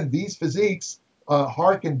because, again, these physiques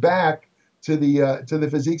harken back to the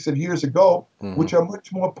physiques of years ago, which are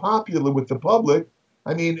much more popular with the public.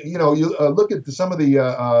 I mean, you know, you look at some of the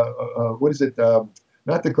what is it?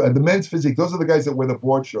 Not the men's physique. Those are the guys that wear the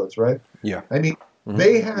board shorts, right? Yeah. I mean,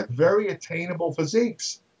 they have very attainable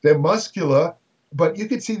physiques. They're muscular, but you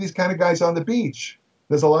could see these kind of guys on the beach.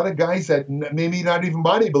 There's a lot of guys that maybe not even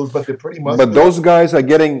bodybuilders, but they're pretty muscular. But those guys are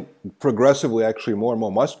getting progressively actually more and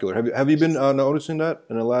more muscular. Have you been noticing that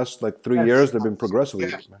in the last like 3 years? They've been progressively.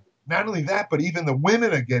 Yeah. Not only that, but even the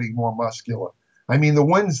women are getting more muscular. I mean, the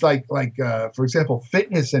ones like for example,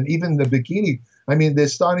 fitness and even the bikini. I mean, they're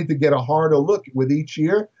starting to get a harder look with each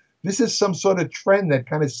year. This is some sort of trend that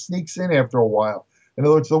kind of sneaks in after a while. In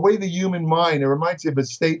other words, the way the human mind, it reminds me of a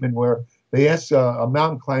statement where they asked a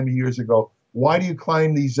mountain climber years ago, why do you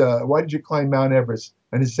climb these, why did you climb Mount Everest?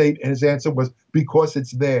 And his answer was, because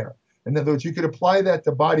it's there. In other words, you could apply that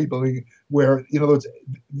to bodybuilding where, you know,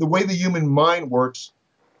 the way the human mind works,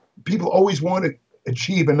 people always want to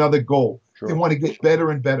achieve another goal. Sure. They want to get better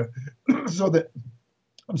and better. So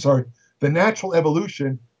the natural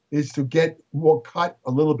evolution is to get more cut,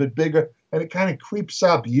 a little bit bigger, and it kind of creeps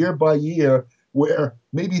up year by year where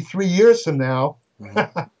maybe 3 years from now,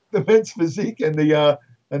 the men's physique and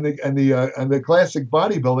the classic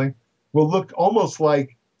bodybuilding will look almost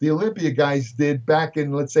like the Olympia guys did back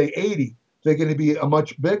in, let's say, 80. They're going to be a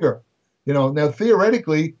much bigger. You know, now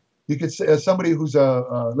theoretically, you could say somebody who's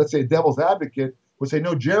let's say a devil's advocate would say,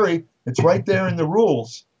 no, Jerry, it's right there in the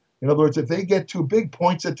rules. In other words, if they get too big,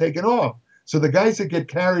 points are taken off. So the guys that get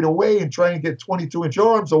carried away and try and get 22-inch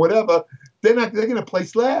arms or whatever, they're going to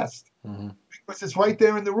place last because it's right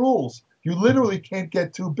there in the rules. You literally can't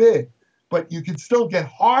get too big, but you can still get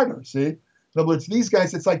harder, see? In other words, these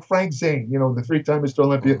guys, it's like Frank Zane, you know, the three-time Mr.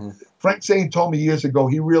 Olympia. Frank Zane told me years ago,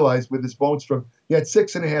 he realized with his bone structure, he had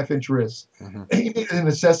 6.5-inch wrists. He made an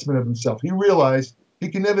assessment of himself. He realized he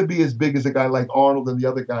can never be as big as a guy like Arnold and the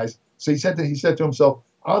other guys. So he said to himself,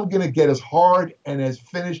 I'm going to get as hard and as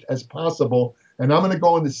finished as possible, and I'm going to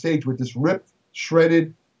go on the stage with this ripped,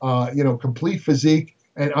 shredded, complete physique,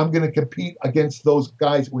 and I'm going to compete against those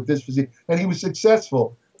guys with this physique. And he was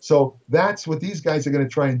successful. So that's what these guys are going to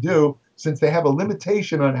try and do, since they have a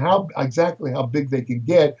limitation on exactly how big they can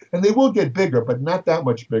get, and they will get bigger, but not that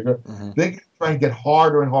much bigger. They try and get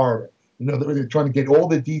harder and harder. You know, they're trying to get all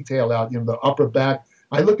the detail out. You know, the upper back.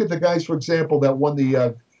 I look at the guys, for example, that won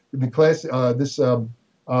the class.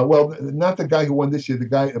 Well, not the guy who won this year. The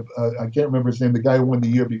guy I can't remember his name. The guy who won the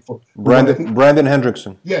year before. Brandon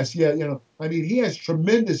Hendrickson. Yes, yeah. You know, I mean, he has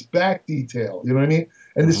tremendous back detail. You know what I mean?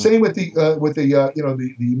 And the same with the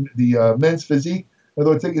men's physique. In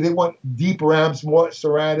other words, they want deeper abs, more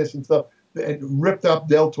serratus and stuff, and ripped up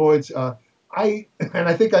deltoids. I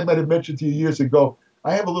think I might have mentioned to you years ago,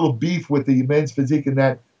 I have a little beef with the men's physique in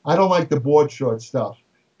that I don't like the board short stuff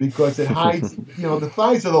because it hides, you know, the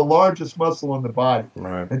thighs are the largest muscle on the body.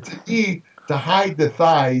 Right. And to me, to hide the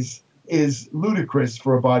thighs is ludicrous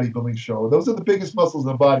for a bodybuilding show. Those are the biggest muscles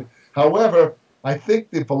in the body. However, I think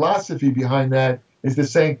the philosophy behind that is the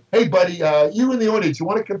saying, hey, buddy, you in the audience, you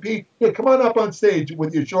want to compete? Yeah, come on up on stage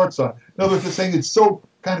with your shorts on. In other words, they're saying it's so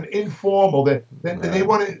kind of informal that they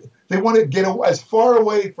want to get as far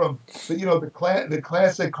away from the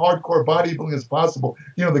classic hardcore bodybuilding as possible.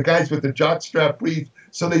 You know, the guys with the jockstrap brief,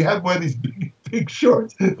 so they have one of these big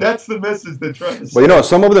shorts. That's the message they're trying to say. But you know,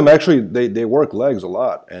 some of them actually they work legs a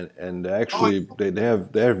lot, and actually they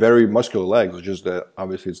have very muscular legs. It's just that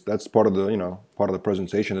obviously that's part of the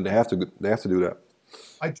presentation that they have to do that.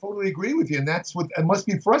 I totally agree with you, and that's what it must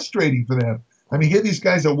be frustrating for them. I mean, here these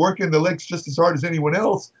guys are working the legs just as hard as anyone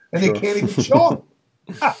else, and they can't even show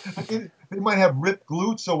them. They might have ripped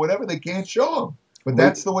glutes or whatever, they can't show them. But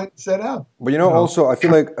that's the way it's set up. But also I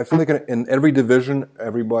feel like in every division,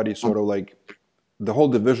 everybody sort of like the whole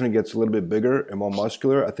division gets a little bit bigger and more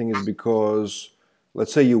muscular. I think it's because,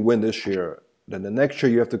 let's say you win this year, then the next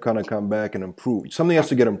year you have to kind of come back and improve. Something has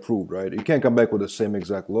to get improved, right? You can't come back with the same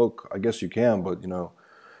exact look. I guess you can, but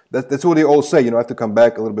that's what they all say. I have to come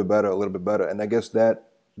back a little bit better. And I guess that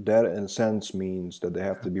in a sense means that they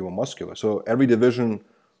have to be more muscular. So every division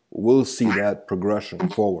will see that progression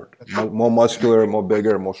forward. More muscular, more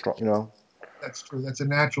bigger, more strong, That's true. That's a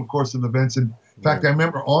natural course of events. And in fact, I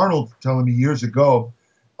remember Arnold telling me years ago,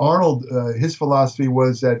 his philosophy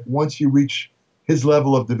was that once you reach his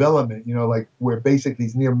level of development, like where basically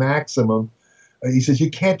he's near maximum, he says you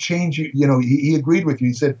can't change, he agreed with you.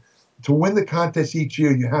 He said, to win the contest each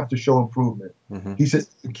year, you have to show improvement. He says,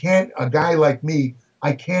 a guy like me,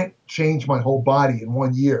 I can't change my whole body in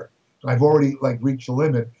 1 year. I've already reached the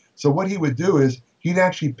limit. So what he would do is he'd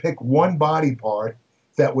actually pick one body part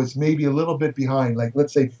that was maybe a little bit behind, like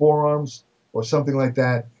let's say forearms or something like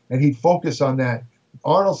that. and he'd focus on that.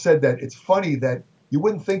 Arnold said that it's funny that you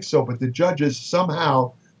wouldn't think so, but the judges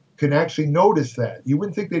somehow can actually notice that. You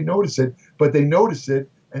wouldn't think they'd notice it, but they notice it,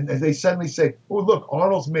 and they suddenly say, oh, look,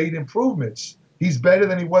 Arnold's made improvements. He's better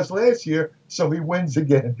than he was last year, so he wins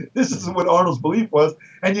again. This is what Arnold's belief was,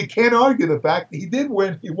 and you can't argue the fact that he did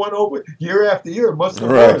win. He won over year after year. It must have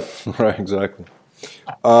worked. Right, exactly.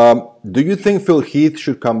 Do you think Phil Heath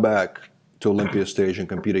should come back to Olympia stage and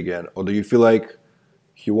compete again, or do you feel like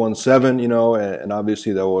he won 7, you know, and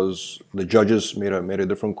obviously that was the judges made a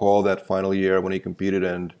different call that final year when he competed,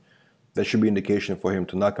 and that should be indication for him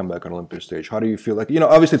to not come back on Olympia stage? How do you feel? Like, you know,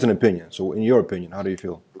 obviously it's an opinion. So in your opinion, how do you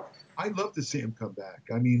feel? I'd love to see him come back.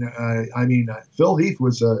 I mean, Phil Heath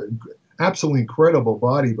was an absolutely incredible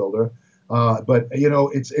bodybuilder, but you know,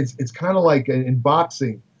 it's kind of like in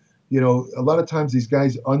boxing. You know, a lot of times these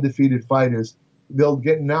guys, undefeated fighters, they'll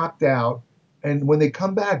get knocked out, and when they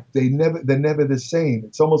come back, they're never the same.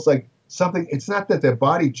 It's almost like something. It's not that their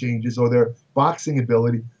body changes or their boxing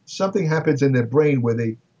ability. Something happens in their brain where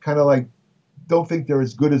they kind of like don't think they're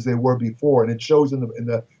as good as they were before, and it shows in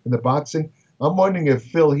the boxing. I'm wondering if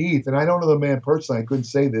Phil Heath, and I don't know the man personally, I couldn't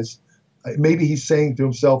say this, maybe he's saying to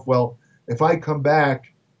himself, well, if I come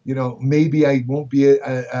back, you know, maybe I won't be,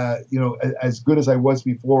 you know, as good as I was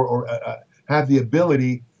before, or have the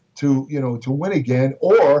ability to, you know, to win again.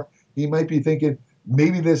 Or he might be thinking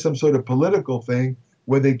maybe there's some sort of political thing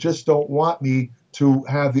where they just don't want me to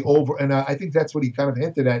have the over. And I think that's what he kind of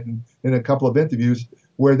hinted at in a couple of interviews,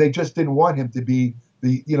 where they just didn't want him to be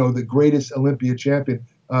the, you know, the greatest Olympia champion.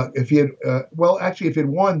 If he had, well, actually, if he had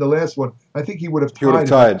won the last one, I think he would have tied. He would have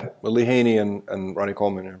tied with Lee Haney and Ronnie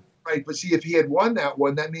Coleman here. Right, but see, if he had won that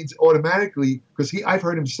one, that means automatically, because I've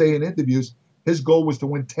heard him say in interviews, his goal was to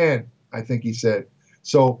win 10, I think he said.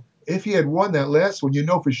 So if he had won that last one, you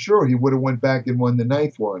know for sure he would have went back and won the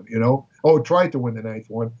 9th one, you know, or tried to win the 9th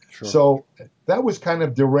one. Sure. So that was kind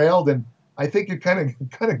of derailed, and I think it kind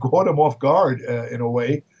of caught him off guard in a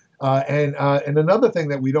way. And another thing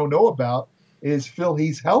that we don't know about is Phil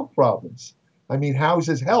Heath's health problems. I mean, how's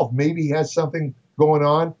his health? Maybe he has something going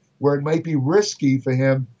on where it might be risky for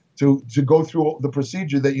him to go through the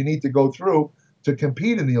procedure that you need to go through to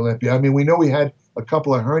compete in the Olympia. I mean, we know he had a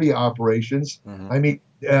couple of hernia operations. Mm-hmm. I mean,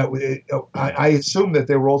 I assume that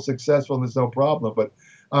they were all successful and there's no problem. But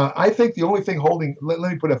I think the only thing holding, let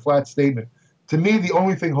me put a flat statement. To me, the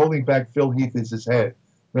only thing holding back Phil Heath is his head.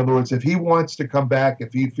 In other words, if he wants to come back,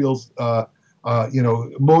 if he feels you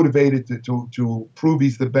know, motivated to prove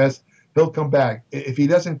he's the best, he'll come back. If he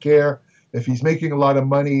doesn't care, if he's making a lot of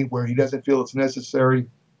money where he doesn't feel it's necessary,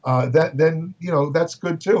 then you know, that's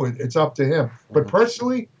good too. It's up to him. But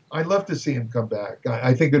personally, I'd love to see him come back.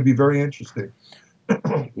 I think it'd be very interesting.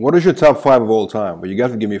 What is your top 5 of all time? Well, you got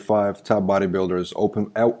to give me 5 top bodybuilders,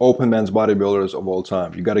 open men's bodybuilders of all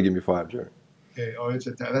time. You got to give me 5, Jerry. Okay. Oh,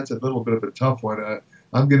 that's a little bit of a tough one.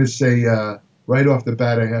 I'm going to say right off the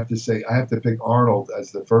bat, I have to pick Arnold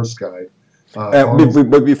as the first guy.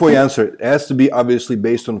 But before you answer it has to be obviously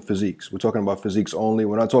based on physiques. We're talking about physiques only.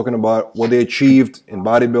 We're not talking about what they achieved in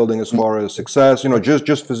bodybuilding as far as success. You know,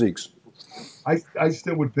 just physiques. I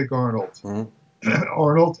still would pick Arnold. Mm-hmm.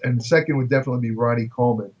 Arnold, and second would definitely be Ronnie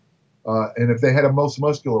Coleman. And if they had a most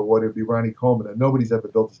muscular one, it would be Ronnie Coleman. And nobody's ever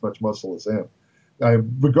built as much muscle as him.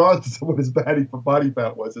 Regardless of what his body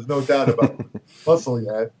fat was, there's no doubt about the muscle he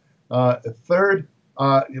had. Third,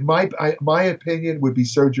 my opinion would be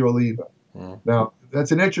Sergio Oliva. Now,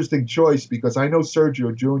 that's an interesting choice because I know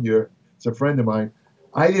Sergio Jr. is a friend of mine.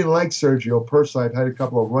 I didn't like Sergio personally. I've had a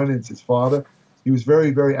couple of run-ins. His father, he was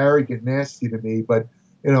very, very arrogant, nasty to me. But,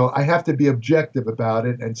 you know, I have to be objective about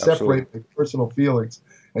it and separate my personal feelings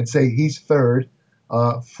and say he's third.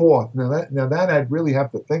 Fourth. Now that I'd really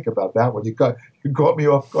have to think about that one. You caught me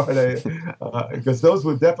off guard because those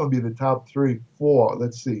would definitely be the top 3. 4.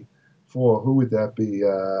 Let's see. 4. Who would that be?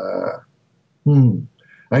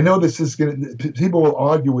 I know this is people will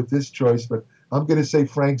argue with this choice, but I'm going to say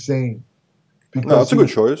Frank Zane. No, that's a good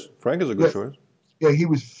choice. Frank is a good choice. Yeah, he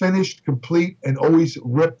was finished, complete, and always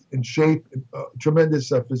ripped in shape.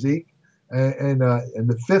 Tremendous physique. And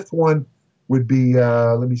the 5th one would be,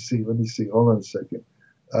 let me see. Hold on a second.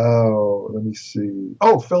 Let me see.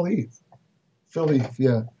 Oh, Phil Heath.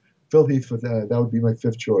 Yeah. Phil Heath, that would be my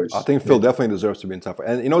 5th choice. I think Phil definitely deserves to be in top 5.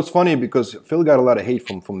 And, you know, it's funny because Phil got a lot of hate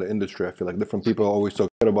from the industry. I feel like different people always talk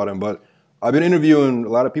shit about him. But I've been interviewing a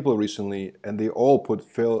lot of people recently, and they all put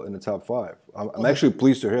Phil in the top 5. I'm actually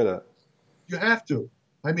pleased to hear that. You have to.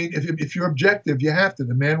 I mean, if you're objective, you have to.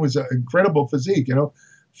 The man was an incredible physique, you know.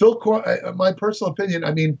 Phil, my personal opinion,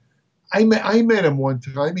 I mean, I met him one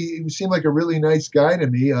time. He seemed like a really nice guy to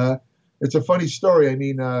me. It's a funny story. I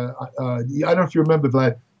mean, I don't know if you remember,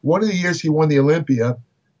 Vlad. one of the years he won the Olympia,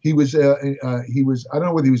 he was I don't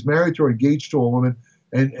know whether he was married to or engaged to a woman,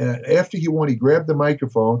 and after he won, he grabbed the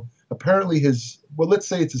microphone. Apparently let's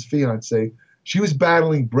say it's his fiance. She was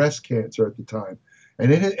battling breast cancer at the time,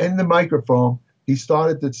 and in the microphone, he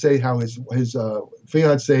started to say how his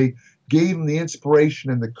fiance gave him the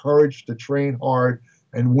inspiration and the courage to train hard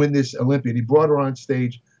and win this Olympiad. He brought her on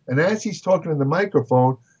stage, and as he's talking in the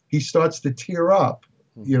microphone, he starts to tear up,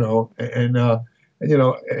 and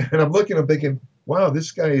I'm looking, I'm thinking, wow,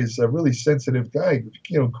 this guy is a really sensitive guy.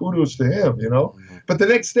 Kudos to him, But the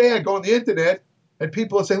next day I go on the internet and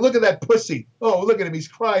people are saying, look at that pussy. Oh, look at him. He's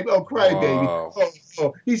crying. Oh, crybaby. Wow.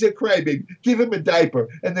 Oh, he's a crybaby. Give him a diaper.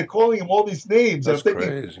 And they're calling him all these names. That's I'm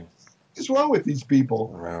thinking, crazy. what's wrong with these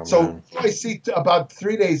people? Wow, so man. I see about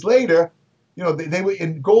 3 days later, they were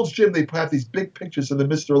in Gold's Gym. They have these big pictures of the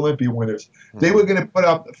Mr. Olympia winners. They were going to put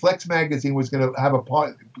up. Flex Magazine was going to have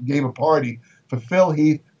gave a party for Phil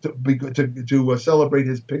Heath to celebrate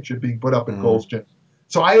his picture being put up in Gold's Gym.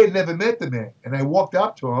 So I had never met the man, and I walked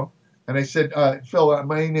up to him and I said, "Phil,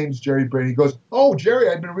 my name's Jerry Brainum." He goes, "Oh, Jerry,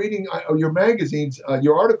 I've been reading your magazines,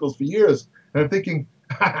 your articles for years," and I'm thinking,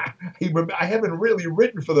 I haven't really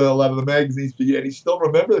written for a lot of the magazines for you, and he still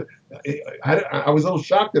remembered. I was a little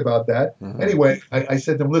shocked about that. Anyway, I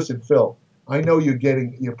said to him, "Listen, Phil, I know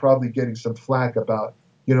you're probably getting some flack about,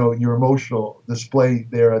 your emotional display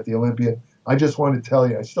there at the Olympia. I just want to tell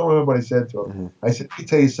you, I still remember what I said to him. I said, let me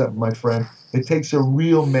tell you something, my friend. It takes a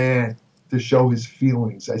real man to show his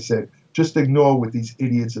feelings. I said, just ignore what these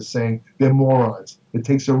idiots are saying. They're morons. It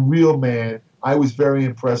takes a real man. I was very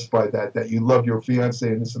impressed by that you love your fiance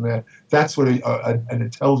and this and that. That's what an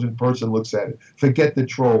intelligent person looks at it. Forget the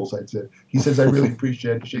trolls," I said. He says, "I really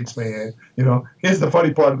appreciate it." Shakes my hand. Here's the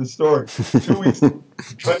funny part of the story. 2 weeks, and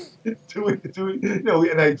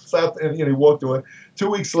I stopped and he walked away.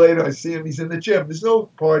 2 weeks later, I see him. He's in the gym. There's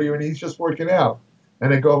no party or anything. He's just working out.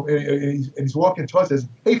 And I go, and he's walking towards us.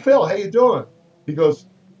 "Hey, Phil, how you doing?" He goes,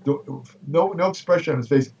 no expression on his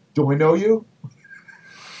face. "Do I know you?"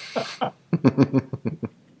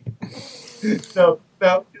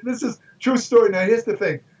 Now, this is true story. Now, here's the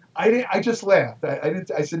thing. I just laughed.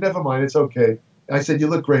 I said, "Never mind. It's okay." I said, "You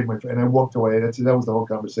look great, my friend." And I walked away. That was the whole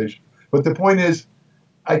conversation. But the point is,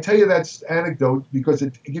 I tell you that anecdote because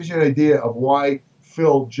it gives you an idea of why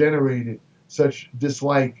Phil generated such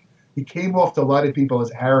dislike. He came off to a lot of people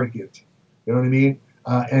as arrogant. You know what I mean?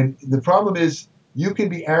 And the problem is, you can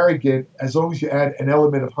be arrogant as long as you add an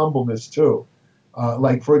element of humbleness too.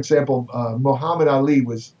 Like, for example, Muhammad Ali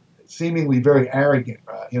was seemingly very arrogant,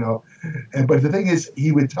 but the thing is,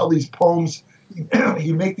 he would tell these poems,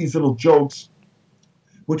 he'd make these little jokes,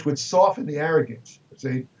 which would soften the arrogance.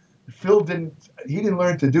 See, Phil didn't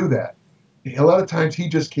learn to do that. A lot of times he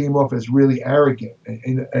just came off as really arrogant,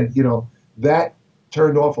 and that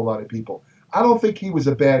turned off a lot of people. I don't think he was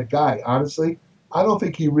a bad guy, honestly. I don't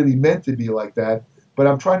think he really meant to be like that, but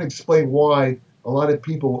I'm trying to explain why a lot of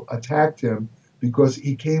people attacked him, because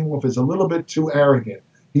he came off as a little bit too arrogant.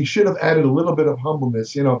 He should have added a little bit of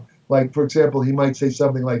humbleness. Like, for example, he might say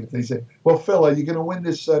something like, if they say, "Well, Phil, are you going to win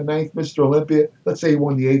this 9th Mr. Olympia?" Let's say he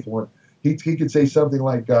won the 8th one. He could say something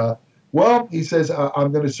like, "Well," he says,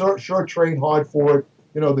 "I'm going to sure train hard for it.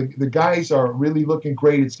 The guys are really looking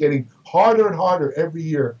great. It's getting harder and harder every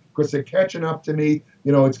year because they're catching up to me.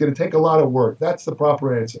 It's going to take a lot of work." That's the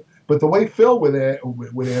proper answer. But the way Phil would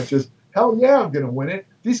answer is, "Hell yeah, I'm going to win it.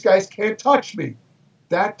 These guys can't touch me."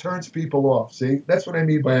 That turns people off. See, that's what I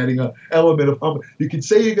mean by adding an element of humble. You can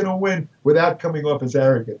say you're going to win without coming off as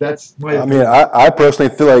arrogant. That's my opinion. I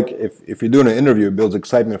personally feel like if you're doing an interview, it builds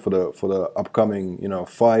excitement for the upcoming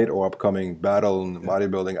fight or upcoming battle in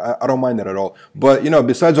bodybuilding. I don't mind that at all. But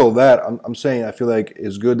besides all that, I'm saying I feel like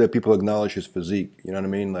it's good that people acknowledge his physique. You know what I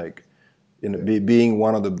mean? Like, being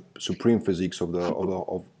one of the supreme physiques of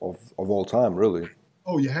all time, really.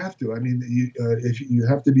 Oh, you have to. I mean, if you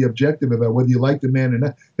have to be objective about whether you like the man or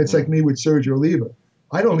not. It's like me with Sergio Oliva.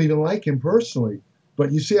 I don't even like him personally,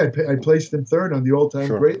 but you see, I placed him 3rd on the all-time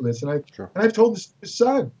great list, and I've told his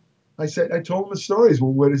son. I told him the stories,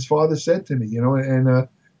 what his father said to me, and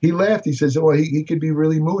he laughed. He says, "Well, he could be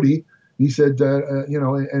really moody." He said, I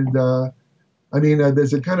mean,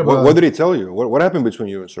 there's a kind of what did he tell you? What happened between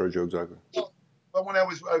you and Sergio exactly? But when I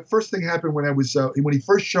was first thing happened when he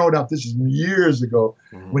first showed up. This is years ago.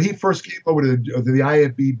 When he first came over to the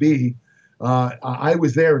IFBB, I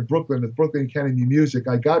was there in Brooklyn, at Brooklyn Academy of Music.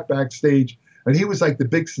 I got backstage, and he was like the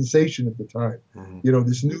big sensation at the time.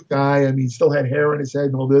 This new guy. I mean, he still had hair on his head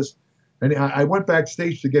and all this. And I went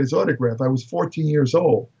backstage to get his autograph. I was 14 years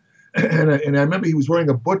old, and I remember he was wearing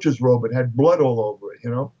a butcher's robe. It had blood all over it,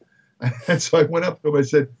 And so I went up to him. I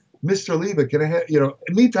said, Mr. Leva, can I have, in the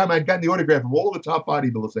meantime, I'd gotten the autograph of all the top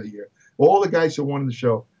bodybuilders that year, all the guys who won the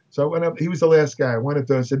show. So I went up, he was the last guy. I went up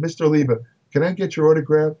there and said, Mr. Leva, can I get your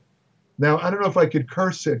autograph? Now, I don't know if I could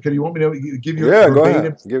curse it. Can you want me to give you Yeah, a go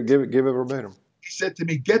verbatim? ahead. Give it verbatim. He said to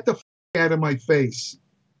me, get the out of my face.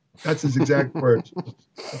 That's his exact words.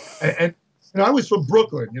 And I was from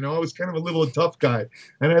Brooklyn. I was kind of a little tough guy.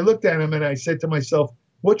 And I looked at him and I said to myself,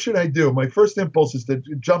 what should I do? My first impulse is to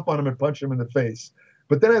jump on him and punch him in the face.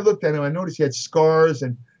 But then I looked at him. I noticed he had scars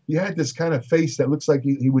and he had this kind of face that looks like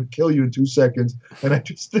he would kill you in 2 seconds. And I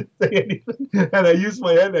just didn't say anything. And I used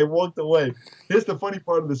my hand and I walked away. Here's the funny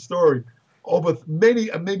part of the story. Over maybe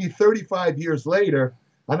 35 years later,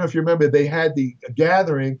 I don't know if you remember, they had the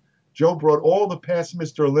gathering. Joe brought all the past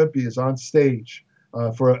Mr. Olympias on stage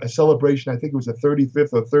for a celebration. I think it was the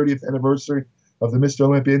 35th or 30th anniversary of the Mr.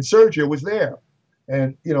 Olympia. And Sergio was there.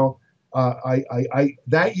 And,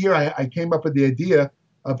 that year I came up with the idea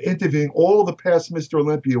of interviewing all the past Mr.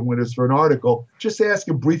 Olympia winners for an article, just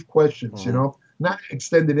asking brief questions, not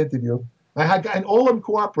extended interview. And all of them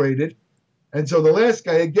cooperated. And so the last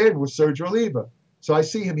guy, again, was Sergio Oliva. So I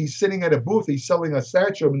see him. He's sitting at a booth. He's selling a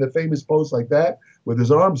statue of him in the famous pose like that with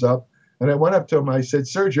his arms up. And I went up to him. I said,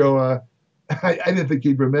 Sergio, I didn't think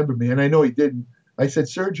he'd remember me. And I know he didn't. I said,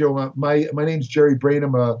 Sergio, my name's Jerry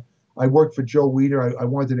Brainum. I work for Joe Weider. I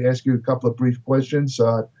wanted to ask you a couple of brief questions.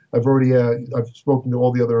 I've spoken to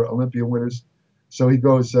all the other Olympia winners. So he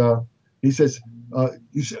goes, he says,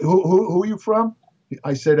 who are you from?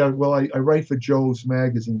 I said, well, I write for Joe's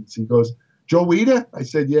magazines. He goes, Joe Weider? I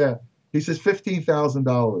said, yeah. He says,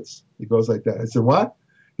 $15,000. He goes like that. I said, what?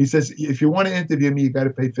 He says, if you want to interview me, you got to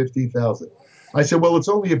pay $15,000. I said, well, it's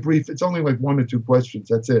only like 1 or 2 questions.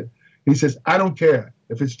 That's it. He says, I don't care.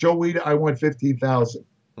 If it's Joe Weider, I want $15,000.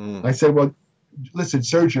 I said, well, listen,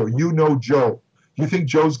 Sergio, you know Joe. You think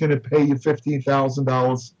Joe's going to pay you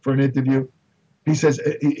 $15,000 for an interview? He says,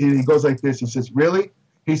 he goes like this. He says, really?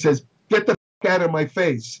 He says, get the out of my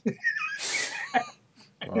face.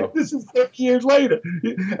 Wow. This is 50 years later.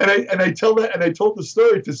 And I told the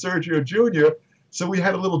story to Sergio Jr. So we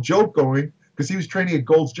had a little joke going because he was training at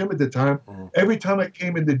Gold's Gym at the time. Every time I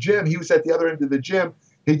came in the gym, he was at the other end of the gym.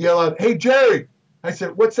 He'd yell out, hey, Jerry. I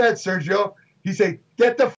said, what's that, Sergio? He'd say,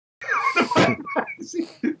 get the out of my face.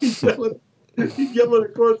 He'd yell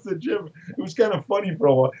it across the gym. It was kind of funny for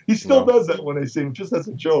a while. He still does that when I see him, just as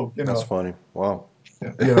a joke. That's funny. Wow.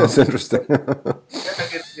 Yeah, That's interesting.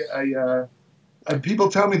 And people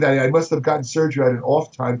tell me that I must have gotten Sergio at an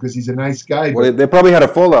off time because he's a nice guy. Well, they probably had a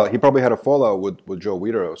fallout. He probably had a fallout with Joe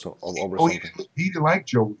Weider or something. He didn't like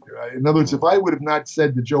Joe Weider. In other words, if I would have not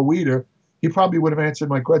said to Joe Weider, he probably would have answered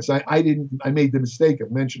my question. I didn't. I made the mistake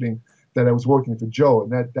of mentioning that I was working for Joe,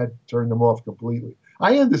 and that turned him off completely.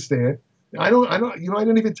 I understand. I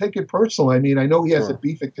didn't even take it personal. I mean, I know he has a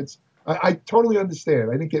beef against. I totally understand.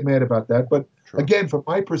 I didn't get mad about that. But again, from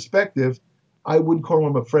my perspective, I wouldn't call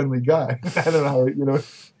him a friendly guy. I don't know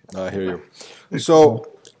how, I hear you. So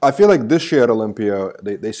I feel like this year at Olympia,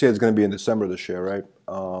 they say it's going to be in December this year, right?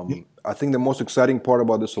 I think the most exciting part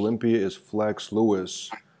about this Olympia is Flex Lewis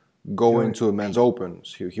going to the men's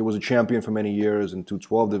opens. He was a champion for many years in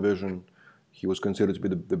 212 division. He was considered to be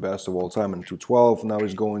the best of all time in 212. Now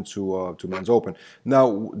he's going to men's open.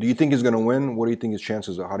 Now, do you think he's going to win? What do you think his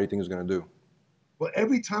chances are? How do you think he's going to do? Well,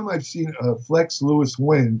 every time I've seen Flex Lewis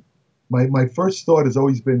win, my first thought has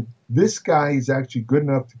always been, this guy is actually good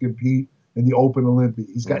enough to compete in the Open Olympia.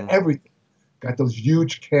 He's got everything. Got those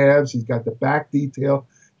huge calves. He's got the back detail.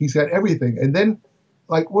 He's got everything. And then,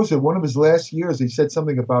 like, what was it? One of his last years, he said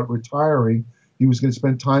something about retiring. He was going to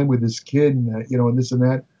spend time with his kid, and this and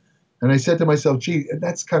that. And I said to myself, gee,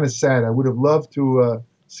 that's kind of sad. I would have loved to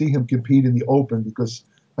see him compete in the Open because,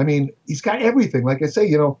 I mean, he's got everything. Like I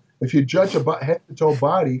say, if you judge a head-to-toe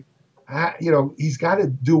body, he's got to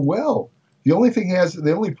do well. The only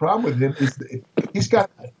problem with him is he's got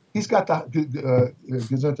what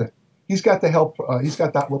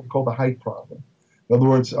we call the height problem. In other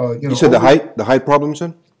words, you said the height problem,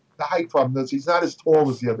 son? The height problem is he's not as tall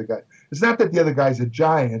as the other guy. It's not that the other guys are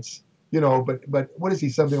giants, but what is he?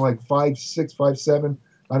 Something like 5'6", 5'7"?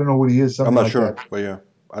 I don't know what he is. I'm not like sure, that. but yeah,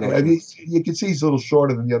 I I mean, you can see he's a little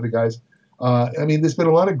shorter than the other guys. I mean, there's been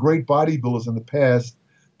a lot of great bodybuilders in the past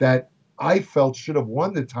that I felt should have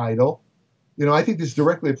won the title. I think this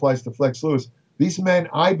directly applies to Flex Lewis. These men,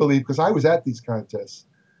 I believe, because I was at these contests.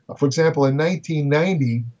 For example, in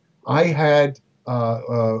 1990, I had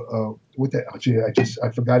I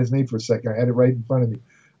forgot his name for a second. I had it right in front of me.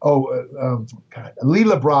 Lee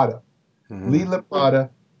Labrada. Lee Labrada.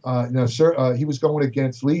 He was going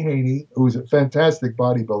against Lee Haney, who was a fantastic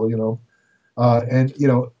bodybuilder.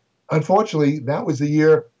 Unfortunately, that was the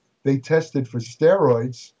year they tested for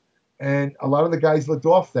steroids, and a lot of the guys looked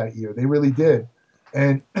off that year. They really did.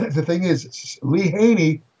 And the thing is, Lee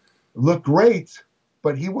Haney looked great,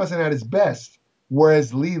 but he wasn't at his best.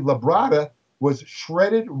 Whereas Lee Labrada was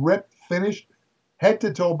shredded, ripped, finished,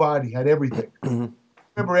 head-to-toe body, had everything. I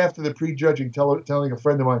remember after the prejudging telling a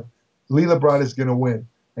friend of mine, Lee Labrada is going to win.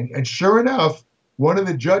 And sure enough, one of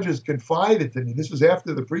the judges confided to me, this was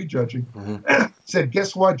after the prejudging, said,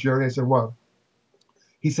 guess what, Jerry? I said, what?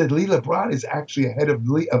 He said, Lee Labrada is actually ahead of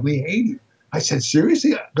Lee Haney. I said,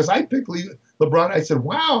 seriously? Because I picked Lee Labrada. I said,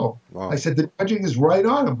 wow. I said, the judging is right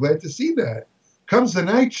on. I'm glad to see that. Comes the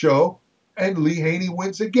night show, and Lee Haney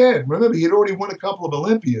wins again. Remember, he had already won a couple of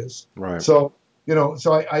Olympias. Right. So,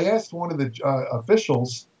 so I asked one of the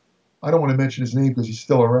officials, I don't want to mention his name because he's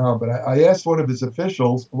still around, but I asked one of the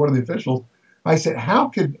officials, I said, how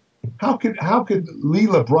could Lee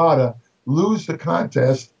Labrada lose the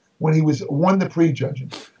contest when he won the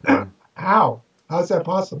prejudging? How's that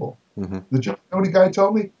possible? The judge, you know what the guy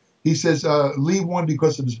told me? He says, Lee won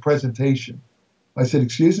because of his presentation. I said,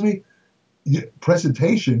 excuse me?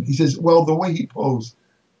 Presentation? He says, well, the way he posed.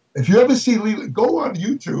 If you ever see Lee, go on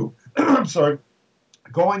YouTube. I'm sorry.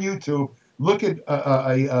 Go on YouTube. Look at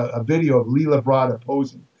a video of Lee Labrada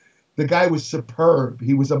posing. The guy was superb.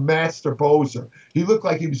 He was a master poser. He looked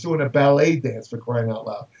like he was doing a ballet dance, for crying out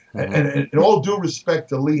loud. And in all due respect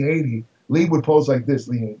to Lee Haney, Lee would pose like this,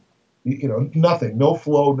 Lee Haney. Nothing, no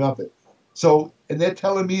flow, nothing. So, and they're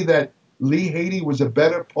telling me that Lee Haney was a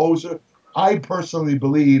better poser. I personally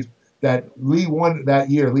believe that Lee won that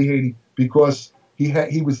year, Lee Haney, because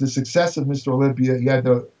he was the success of Mr. Olympia. He had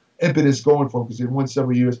the impetus going for him because he had won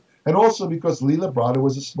several years. And also because Lee Labrada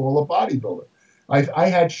was a smaller bodybuilder. I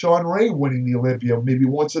had Sean Ray winning the Olympia maybe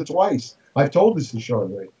once or twice. I've told this to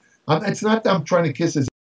Sean Ray. It's not that I'm trying to kiss his,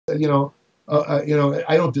 I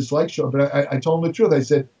don't dislike Sean, but I told him the truth. I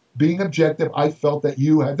said, being objective, I felt that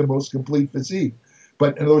you had the most complete physique.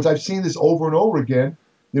 But in other words, I've seen this over and over again,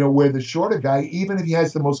 where the shorter guy, even if he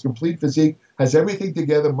has the most complete physique, has everything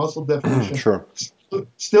together, muscle definition, Sure.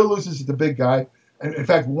 still loses to the big guy. And in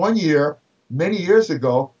fact, one year, many years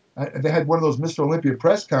ago, they had one of those Mr. Olympia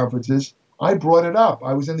press conferences. I brought it up.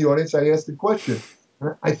 I was in the audience. I asked the question.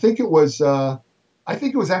 I think it was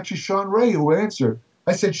actually Sean Ray who answered.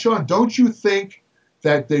 I said, Sean, don't you think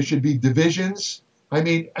that there should be divisions? I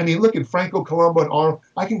mean, look at Franco Colombo and Arnold.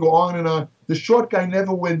 I can go on and on. The short guy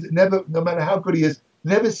never wins. Never, no matter how good he is,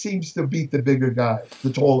 never seems to beat the bigger guy,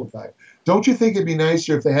 the taller guy. Don't you think it'd be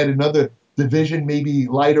nicer if they had another division, maybe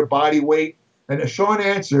lighter body weight? And Sean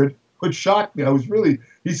answered, which shocked me.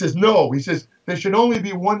 He says, no. He says, there should only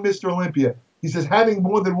be one Mr. Olympia. He says, having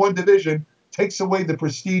more than one division takes away the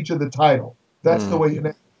prestige of the title. That's the way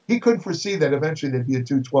he couldn't foresee that eventually there'd be a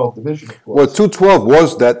 212 division, of course. Well, 212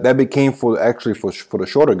 was that became for the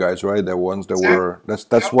shorter guys, right? The ones that were,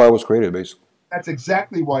 that's why it was created, basically. That's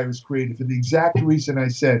exactly why it was created, for the exact reason I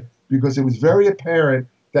said, because it was very apparent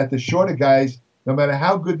that the shorter guys, no matter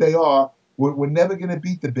how good they are, we're never going to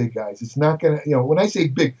beat the big guys. It's not going to, when I say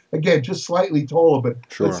big, again, just slightly taller, but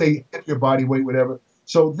let's say your body weight, whatever.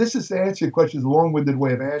 So this is to answer your question, a long-winded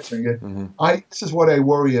way of answering it. This is what I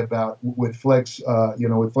worry about with Flex,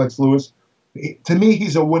 with Flex Lewis. To me,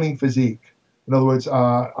 he's a winning physique. In other words,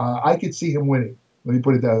 I could see him winning. Let me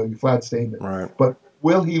put it that flat statement. Right. But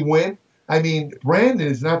will he win? I mean, Brandon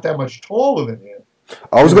is not that much taller than him.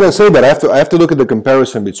 I was going to say that I have to look at the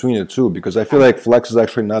comparison between the two, because I feel like Flex is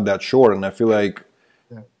actually not that short, and I feel like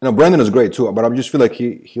Brandon is great too, but I just feel like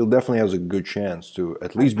he'll definitely has a good chance to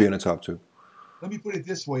at least be in the top two. Let me put it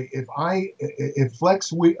this way: if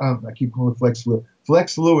Flex, I keep calling Flex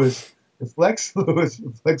Lewis, Flex Lewis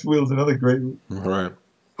is another great. Right. You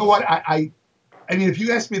know what? I mean, if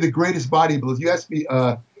you ask me the greatest bodybuilder, if you ask me,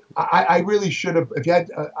 I really should have. If you had,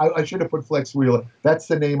 I should have put Flex Wheeler. That's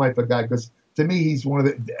the name I forgot, because to me he's one of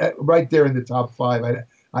the right there in the top five.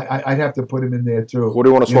 I'd have to put him in there too. Who do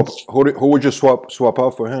you want to swap? Who would you swap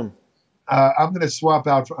out for him? I'm going to swap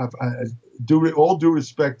out. All due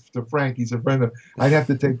respect to Frank, he's a friend of. I'd have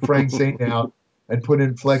to take Frank Saint out and put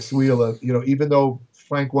in Flex Wheeler. Even though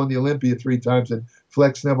Frank won the Olympia 3 times and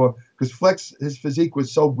Flex never, because Flex, his physique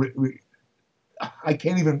was so. I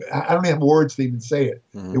don't have words to even say it.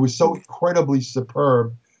 It was so incredibly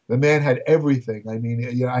superb. The man had everything. I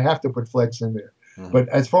mean, I have to put Flex in there. But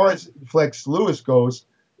as far as Flex Lewis goes,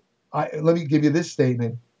 let me give you this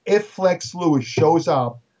statement. If Flex Lewis shows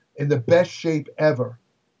up in the best shape ever,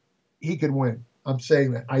 he could win. I'm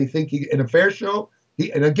saying that. I think in a fair show,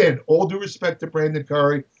 and again, all due respect to Brandon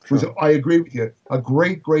Curry, who's, I agree with you, a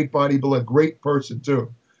great bodybuilder, a great person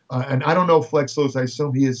too. And I don't know Flex Lewis, I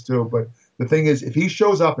assume he is too, but the thing is, if he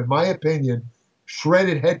shows up, in my opinion,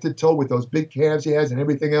 shredded head to toe with those big calves he has and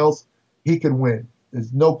everything else, he can win.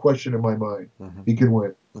 There's no question in my mind. He can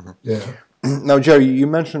win. Yeah. Now, Jerry, you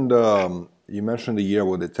mentioned the year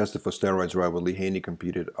where they tested for steroids, right? Where Lee Haney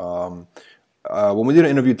competed. When we did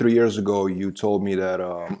an interview 3 years ago, you told me that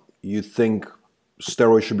you think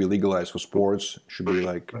steroids should be legalized for sports.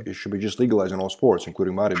 It should be just legalized in all sports,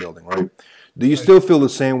 including bodybuilding, right? Do you still feel the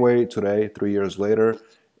same way today, 3 years later?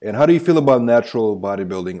 And how do you feel about natural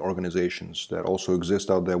bodybuilding organizations that also exist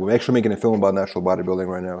out there? We're actually making a film about natural bodybuilding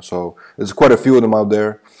right now, so there's quite a few of them out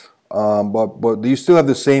there. But do you still have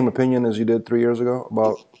the same opinion as you did 3 years ago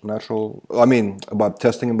about about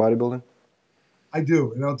testing in bodybuilding? I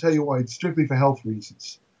do, and I'll tell you why. It's strictly for health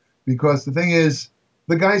reasons. Because the thing is,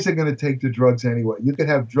 the guys are going to take the drugs anyway. You can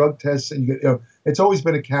have drug tests, and it's always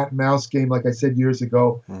been a cat and mouse game, like I said years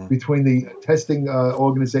ago, between the testing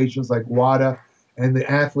organizations like WADA and the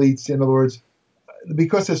athletes. In other words,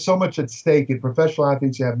 because there's so much at stake. In professional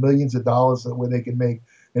athletes, you have millions of dollars where they can make,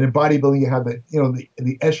 and in bodybuilding, you have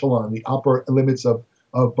the echelon, the upper limits of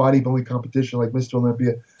bodybuilding competition, like Mr.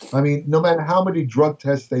 Olympia. I mean, no matter how many drug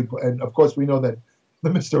tests they put, and of course we know that the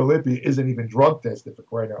Mr. Olympia isn't even drug tested, for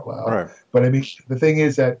crying out loud. Right. But I mean, the thing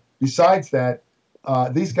is that besides that,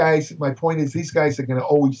 these guys, my point is, these guys are going to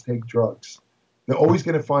always take drugs. They're always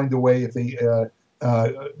going to find a way if they,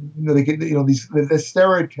 they get, the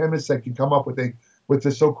steroid chemists that can come up with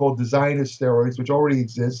the so-called designer steroids, which already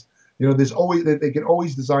exist. There's always, they can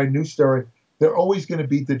always design new steroids. They're always going to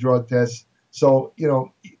beat the drug tests. So,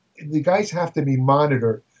 the guys have to be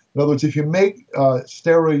monitored. In other words, if you make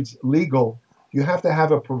steroids legal, you have to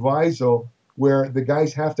have a proviso where the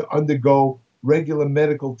guys have to undergo regular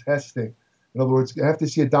medical testing. In other words, you have to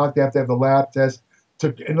see a doctor, you have to have the lab test.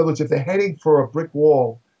 In other words, if they're heading for a brick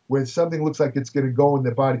wall where something looks like it's going to go in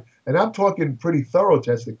their body, and I'm talking pretty thorough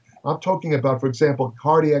testing. I'm talking about, for example,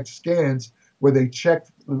 cardiac scans where they check,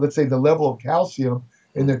 let's say, the level of calcium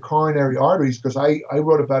in their coronary arteries, because I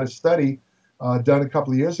wrote about a study done a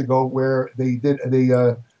couple of years ago where they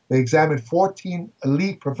examined 14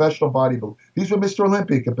 elite professional bodybuilders. These were Mr.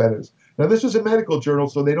 Olympia competitors. Now, this was a medical journal,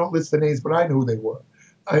 so they don't list the names, but I know who they were.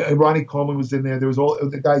 Ronnie Coleman was in there. There was all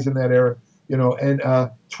the guys in that era,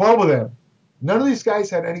 and 12 of them. None of these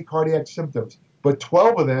guys had any cardiac symptoms, but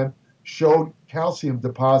 12 of them showed calcium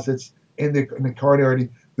deposits in the coronary.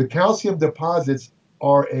 The calcium deposits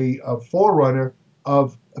are a forerunner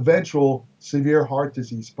of eventual severe heart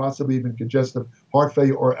disease, possibly even congestive heart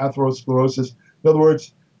failure or atherosclerosis. In other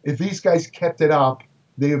words, if these guys kept it up,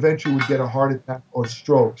 they eventually would get a heart attack or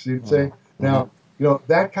stroke. See what I'm saying? Now,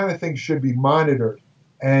 that kind of thing should be monitored.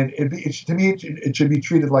 And to me, it should be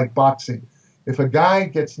treated like boxing. If a guy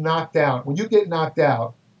gets knocked out, when you get knocked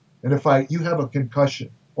out in a fight, you have a concussion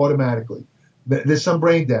automatically. There's some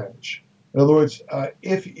brain damage. In other words,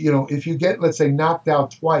 if you get, let's say, knocked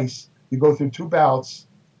out twice, you go through 2 bouts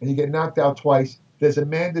and you get knocked out twice, there's a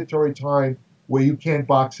mandatory time where you can't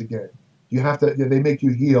box again. You have to, they make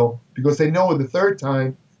you heal because they know the 3rd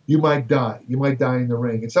time you might die. You might die in the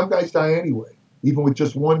ring. And some guys die anyway, even with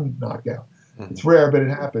just 1 knockout. It's rare, but it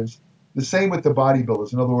happens. The same with the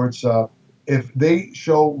bodybuilders. In other words, if they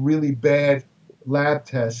show really bad lab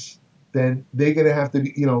tests, then they're going to have to,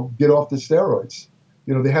 get off the steroids.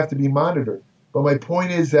 They have to be monitored. But my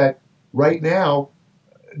point is that right now,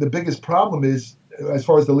 the biggest problem is, as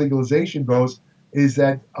far as the legalization goes, is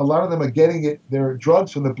that a lot of them are getting their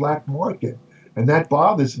drugs from the black market. And that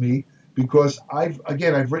bothers me because I've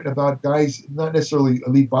written about guys, not necessarily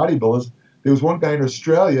elite bodybuilders. There was one guy in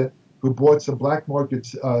Australia who bought some black market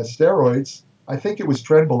steroids. I think it was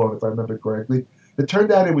trenbolone, if I remember correctly. It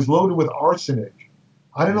turned out it was loaded with arsenic.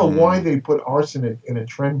 I don't know why they put arsenic in a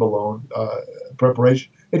trenbolone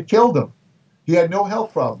preparation. It killed him. He had no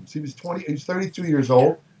health problems. He was 32 years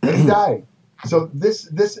old, and he died. So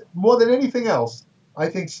this more than anything else, I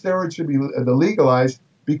think steroids should be legalized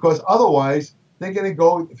because otherwise they're going to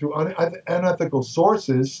go through unethical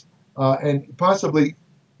sources, and possibly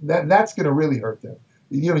that's going to really hurt them.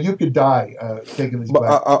 You could die taking these. But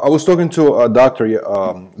I was talking to a doctor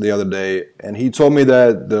the other day, and he told me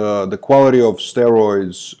that the quality of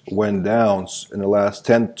steroids went down in the last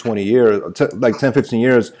 10, 20 years, like 10, 15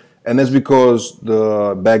 years, and that's because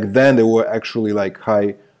back then they were actually like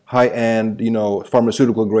high-end,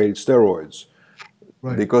 pharmaceutical grade steroids.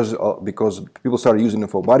 Right. Because people started using them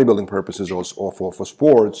for bodybuilding purposes or for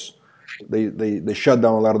sports. They shut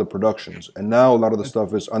down a lot of the productions, and now a lot of the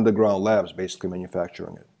stuff is underground labs basically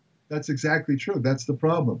manufacturing it. That's exactly true. That's the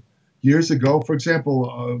problem. Years ago, for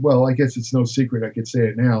example, well, I guess it's no secret, I could say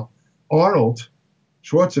it now, Arnold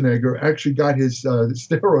Schwarzenegger actually got his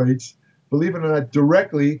steroids, believe it or not,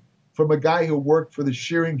 directly from a guy who worked for the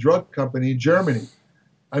Shearing Drug Company in Germany.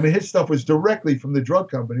 I mean, his stuff was directly from the drug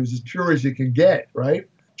company. It was as pure as you can get, right?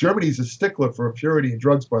 Germany's a stickler for purity in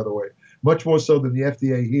drugs, by the way, much more so than the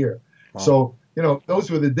FDA here. Wow. So, you know, those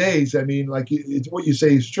were the days. I mean, like, it's what you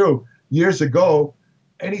say is true. Years ago,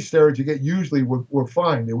 any steroids you get usually were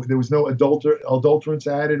fine. There was no adulterants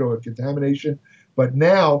added or contamination. But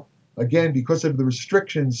now, again, because of the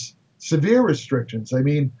restrictions, severe restrictions, I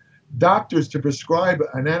mean, doctors to prescribe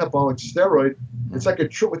an anabolic steroid, it's like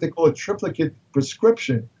what they call a triplicate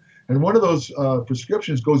prescription. And one of those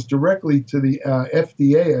prescriptions goes directly to the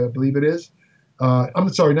FDA, I believe it is. I'm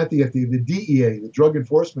sorry, not the FDA, the DEA, the Drug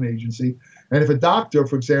Enforcement Agency. And if a doctor,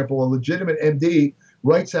 for example, a legitimate MD,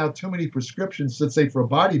 writes out too many prescriptions, let's say for a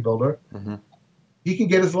bodybuilder, he can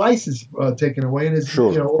get his license taken away, and his,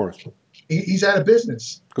 you know, of course. He's out of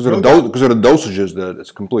business. Because of the dosages that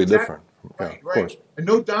it's completely different. Right, yeah, of course. And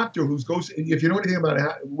no doctor if you know anything about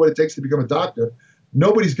what it takes to become a doctor,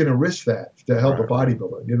 nobody's going to risk that to help a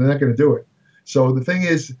bodybuilder. You know, they're not going to do it. So the thing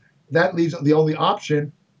is, that leaves the only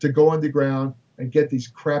option to go underground and get these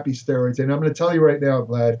crappy steroids. And I'm going to tell you right now,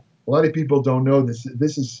 Vlad, a lot of people don't know this.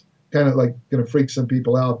 This is kind of like going to freak some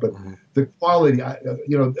people out, but the quality,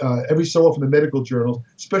 every so often the medical journals,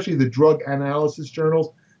 especially the drug analysis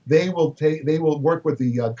journals, they will work with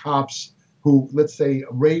the cops who, let's say,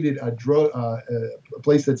 raided a drug a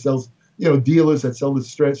place that sells, dealers that sell the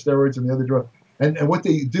steroids and the other drugs. And what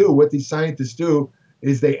these scientists do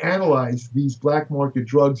is they analyze these black market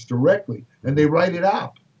drugs directly, and they write it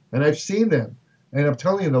up. And I've seen them. And I'm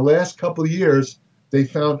telling you, in the last couple of years, they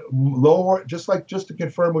found lower, just to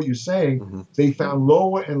confirm what you're saying, they found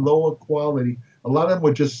lower and lower quality. A lot of them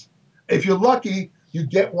were just, if you're lucky, you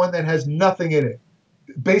get one that has nothing in it.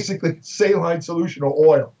 Basically, saline solution or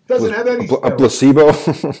oil. Doesn't have any steroids. A placebo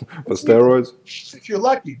for steroids? If you're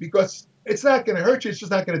lucky, because it's not going to hurt you, it's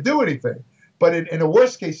just not going to do anything. But in a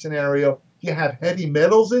worst case scenario, you have heavy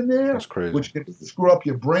metals in there, that's crazy, which can screw up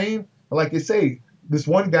your brain. And like I say, this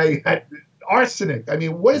one guy had arsenic. I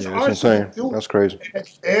mean, what is arsenic doing? That's crazy.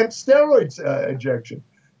 And steroids injection,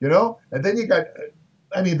 And then you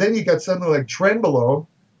got, something like trenbolone,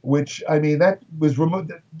 which, I mean, that was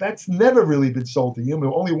removed. That's never really been sold to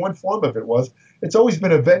human. Only one form of it was. It's always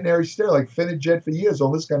been a veterinary steroid, like Finijet for years,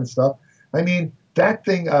 all this kind of stuff. I mean, that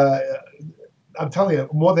thing, I'm telling you,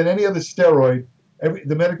 more than any other steroid,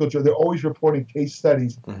 the medical journal, they're always reporting case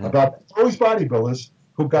studies about always bodybuilders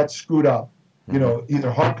who got screwed up. Either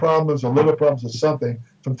heart problems or liver problems or something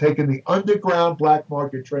from taking the underground black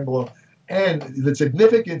market trenbolone. And the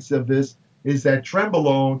significance of this is that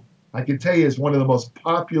trenbolone, I can tell you, is one of the most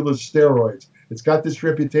popular steroids. It's got this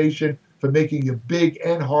reputation for making you big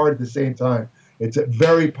and hard at the same time. It's a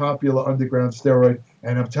very popular underground steroid,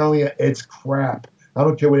 and I'm telling you, it's crap. I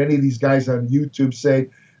don't care what any of these guys on YouTube say.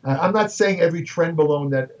 I'm not saying every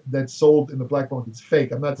trenbolone that's sold in the black market is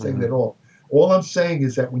fake. I'm not saying that at all. All I'm saying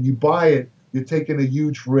is that when you buy it, you're taking a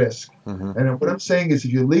huge risk. And what I'm saying is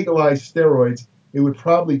if you legalize steroids, it would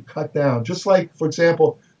probably cut down. Just like, for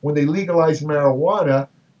example, when they legalized marijuana,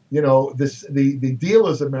 the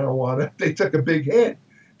dealers of marijuana, they took a big hit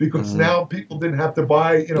because now people didn't have to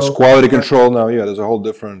buy, There's quality control now. Yeah, there's a whole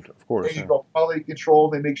different, of course. There you go, quality control.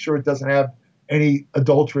 They make sure it doesn't have any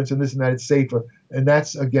adulterants and this and that. It's safer. And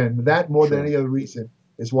that's, again, that more than any other reason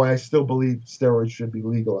is why I still believe steroids should be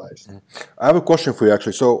legalized. I have a question for you,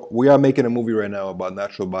 actually. So we are making a movie right now about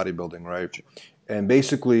natural bodybuilding, right? And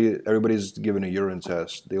basically, everybody's given a urine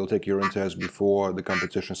test. They will take a urine test before the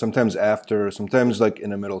competition, sometimes after, sometimes like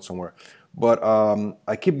in the middle somewhere. But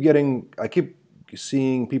I keep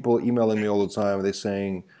seeing people emailing me all the time. They're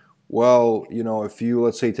saying, well, if you,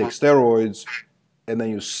 let's say, take steroids and then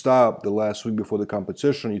you stop the last week before the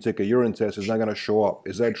competition, you take a urine test, it's not going to show up.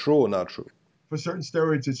 Is that true or not true? For certain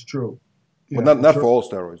steroids, it's true. But not for all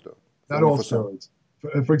steroids, though. Not all steroids.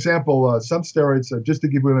 For example, some steroids, just to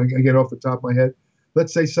give you, again, off the top of my head,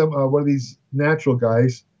 let's say one of these natural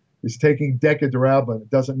guys is taking decaduralin and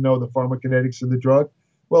doesn't know the pharmacokinetics of the drug.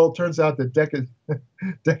 Well, it turns out that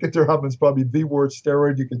decaduralin is probably the worst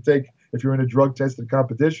steroid you can take if you're in a drug-tested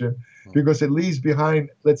competition because it leaves behind,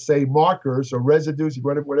 let's say, markers or residues,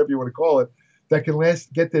 whatever you want to call it, that can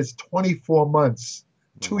get this 24 months.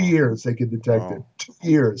 2 years they can detect it. 2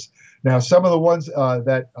 years. Now, some of the ones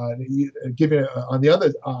that give you on the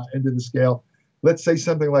other end of the scale, let's say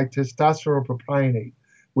something like testosterone propionate,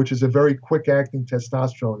 which is a very quick-acting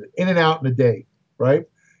testosterone, in and out in a day, right?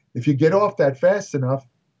 If you get off that fast enough,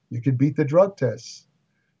 you can beat the drug tests,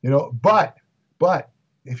 But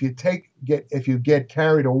if you get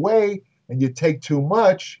carried away and you take too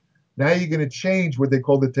much, now you're going to change what they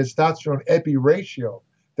call the testosterone epi ratio.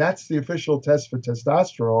 That's the official test for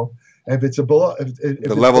testosterone. And if it's a below, if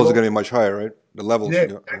the levels are going to be much higher, right? The levels.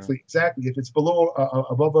 Yeah, exactly. If it's below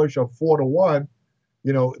above a ratio of 4-to-1,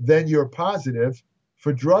 then you're positive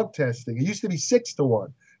for drug testing. It used to be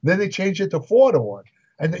 6-to-1. Then they changed it to 4-to-1.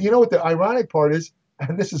 And you know what the ironic part is,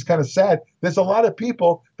 and this is kind of sad, there's a lot of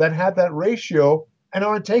people that have that ratio and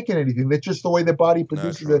aren't taking anything. That's just the way the body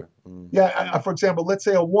produces it. Yeah, for example, let's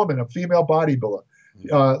say a woman, a female bodybuilder,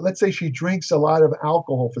 let's say she drinks a lot of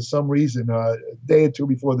alcohol for some reason a day or two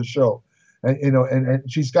before the show. And, and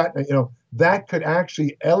she's got, that could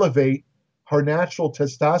actually elevate her natural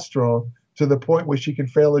testosterone to the point where she can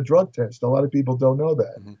fail a drug test. A lot of people don't know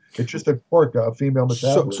that. It's just a quirk of female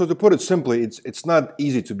metabolism. So to put it simply, it's not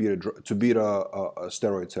easy to beat a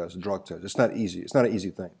steroid test, a drug test. It's not easy. It's not an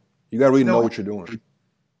easy thing. You got to really know what you're doing.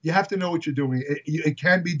 You have to know what you're doing. It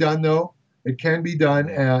can be done, though. It can be done.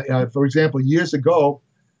 For example, years ago,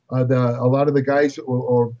 a lot of the guys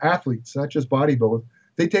or athletes, not just bodybuilders,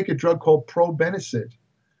 they take a drug called probenecid.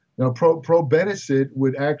 Now, probenecid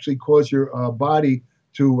would actually cause your body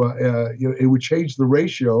to, it would change the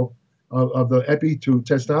ratio of the epi to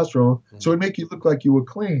testosterone, so it would make you look like you were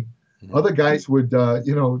clean. Other guys would,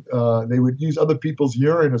 they would use other people's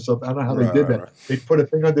urine or something. I don't know how they did that. They'd put a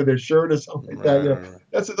thing under their shirt or something like that.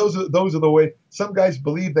 Those are the way. Some guys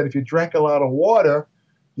believe that if you drank a lot of water,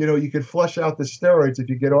 you could flush out the steroids if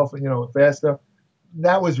you get off, faster.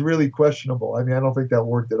 That was really questionable. I mean, I don't think that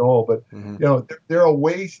worked at all. But there are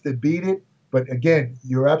ways to beat it. But again,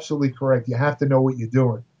 you're absolutely correct. You have to know what you're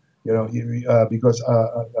doing. Because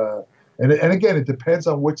and again, it depends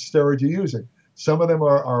on which steroid you're using. Some of them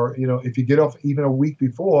are if you get off even a week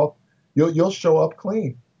before, you'll show up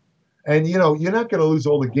clean. And you're not going to lose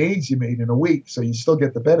all the gains you made in a week, so you still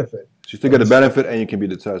get the benefit. So you still get the benefit, and you can beat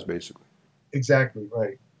the test, basically. Exactly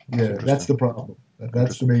right. Yeah, that's the problem.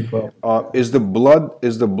 That's the main problem. Is the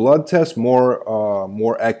blood test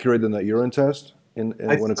more accurate than the urine test when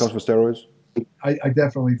it comes to steroids? I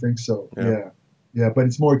definitely think so. Yeah, but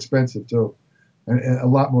it's more expensive too, and a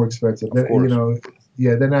lot more expensive. Of course.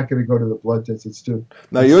 They're not going to go to the blood test. It's too.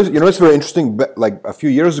 Now it's very interesting. Like a few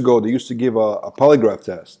years ago, they used to give a polygraph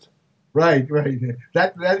test. Right.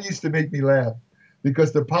 That used to make me laugh,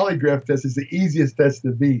 because the polygraph test is the easiest test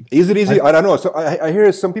to beat. Is it easy? I don't know. So I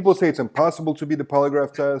hear some people say it's impossible to beat the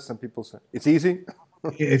polygraph test. Some people say it's easy.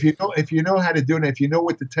 If you know how to do it, if you know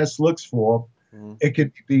what the test looks for, it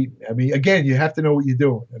can be beaten. I mean, again, you have to know what you're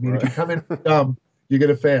doing. I mean, if you come in dumb, you're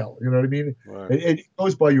going to fail. You know what I mean? Right. It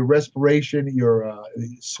goes by your respiration, your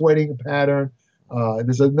sweating pattern.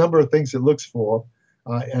 There's a number of things it looks for.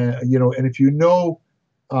 And if you know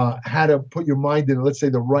how to put your mind in, let's say,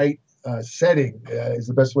 the right setting is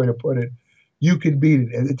the best way to put it, you can beat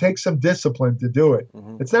it. And it takes some discipline to do it.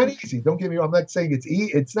 It's not easy. Don't get me wrong. I'm not saying it's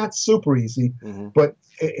easy. It's not super easy, but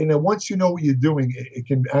once you know what you're doing, it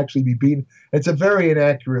can actually be beaten. It's a very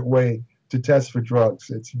inaccurate way to test for drugs.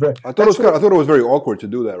 It's very. I thought it was very awkward to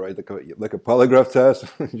do that, right? Like a polygraph test.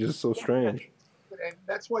 It's just so strange. And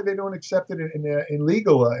that's why they don't accept it in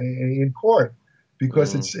legal in court,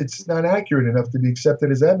 because it's not accurate enough to be accepted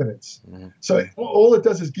as evidence. So all it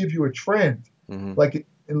does is give you a trend. Like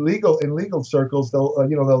in legal circles, they'll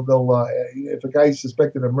if a guy is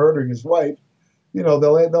suspected of murdering his wife,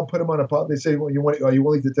 they'll put him on a. They say, well, are you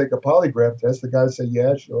willing to take a polygraph test? The guy will say,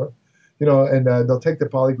 yeah, sure. And they'll take the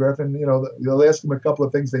polygraph, and they'll ask him a couple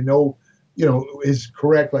of things they know, is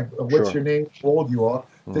correct, like what's your name, how old you are,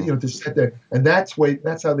 to set that, and that's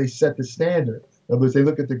how they set the standard. In other words, they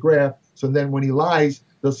look at the graph, so then when he lies,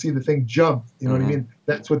 they'll see the thing jump. You know what I mean?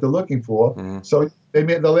 That's what they're looking for. So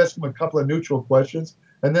they'll ask him a couple of neutral questions,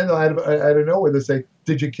 and then out of nowhere they'll say,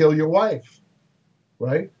 "Did you kill your wife?"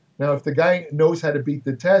 Right? Now, if the guy knows how to beat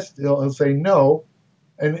the test, he'll say no.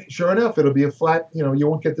 And sure enough, it'll be a flat, you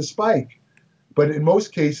won't get the spike. But in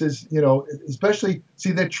most cases, especially,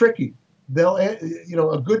 they're tricky. They'll,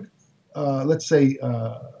 a good, let's say,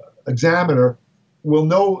 examiner will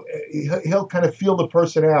know, he'll kind of feel the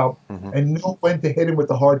person out and know when to hit him with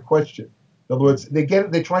the hard question. In other words,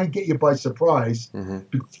 they try and get you by surprise,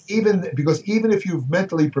 because even if you've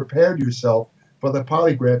mentally prepared yourself for the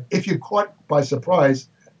polygraph, if you're caught by surprise,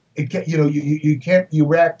 you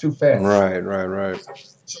react too fast. Right.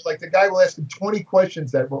 So like the guy will ask him 20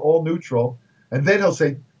 questions that were all neutral, and then he'll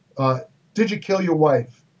say, "Did you kill your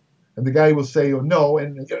wife?" And the guy will say, "Oh no,"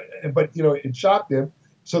 but it shocked him,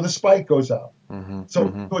 so the spike goes up. So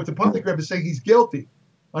what the polygraph is saying, he's guilty.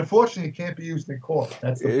 Unfortunately, it can't be used in court.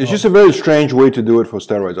 It's just a very strange way to do it for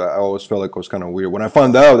steroids. I always felt like it was kind of weird. When I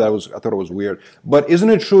found out, I thought it was weird. But isn't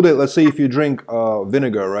it true that, let's say, if you drink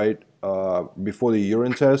vinegar, right, before the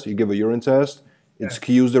urine test, you give a urine test, it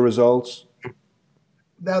skews the results?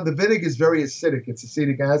 Now, the vinegar is very acidic. It's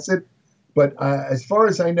acetic acid. But as far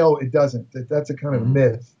as I know, it doesn't. That's a kind of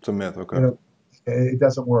myth. It's a myth, okay. You know, it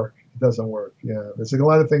doesn't work. It doesn't work. Yeah, there's a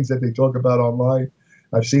lot of things that they talk about online.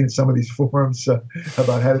 I've seen some of these forums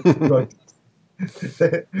about how to do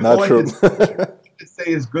it. Not true. I say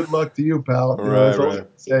is good luck to you, pal. You know, that's all I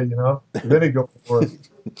can say, you know. Vinegar will work.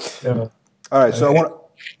 You know. All right, so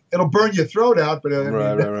it'll burn your throat out, but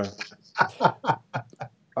right.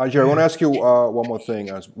 Jerry, I want to ask you one more thing.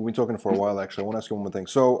 We've been talking for a while, actually. I want to ask you one more thing.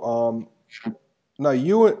 So, now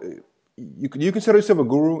you consider yourself a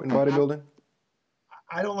guru in bodybuilding?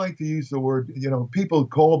 I don't like to use the word. You know, people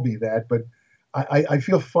call me that, but I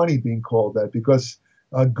feel funny being called that because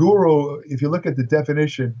a guru, if you look at the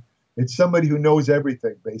definition, it's somebody who knows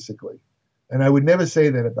everything, basically. And I would never say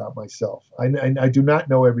that about myself. I do not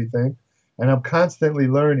know everything, and I'm constantly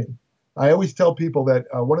learning. I always tell people that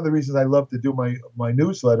one of the reasons I love to do my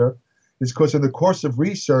newsletter is because in the course of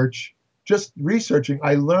research, just researching,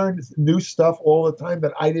 I learned new stuff all the time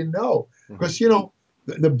that I didn't know. Because, you know,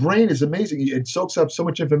 the brain is amazing. It soaks up so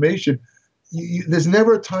much information. There's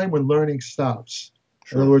never a time when learning stops.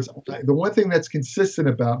 Sure. In other words, the one thing that's consistent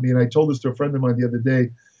about me, and I told this to a friend of mine the other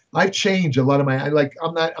day, I've changed a lot of I'm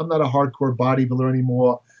not a hardcore bodybuilder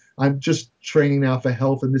anymore. I'm just training now for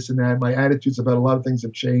health and this and that. My attitudes about a lot of things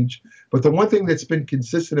have changed. But the one thing that's been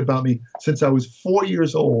consistent about me since I was 4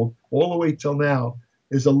 years old, all the way till now,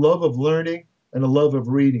 is a love of learning and a love of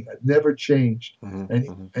reading. I've never changed.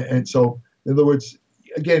 And so, in other words,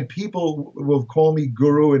 again, people will call me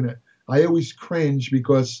guru, and I always cringe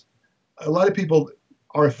because a lot of people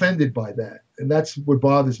are offended by that. And that's what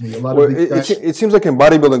bothers me. A lot of these guys, it seems like in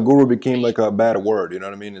bodybuilding, guru became like a bad word. You know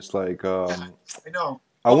what I mean? It's like I know.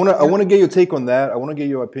 I want to get your take on that. I want to get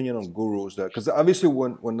your opinion on gurus, because obviously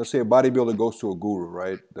when let's say a bodybuilder goes to a guru,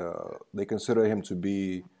 right? They consider him to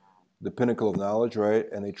be the pinnacle of knowledge, right?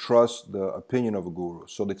 And they trust the opinion of a guru,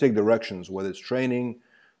 so they take directions, whether it's training,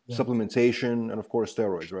 supplementation, and of course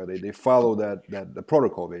steroids, right? They follow the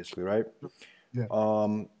protocol basically, right? Yeah.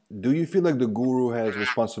 Do you feel like the guru has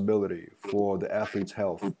responsibility for the athlete's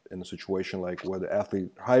health in a situation like where the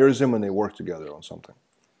athlete hires him and they work together on something?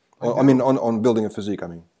 I mean, on building a physique, I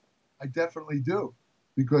mean. I definitely do.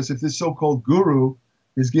 Because if this so-called guru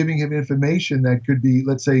is giving him information that could be,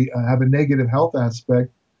 let's say, have a negative health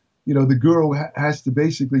aspect, you know, the guru has to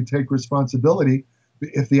basically take responsibility.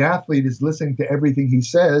 If the athlete is listening to everything he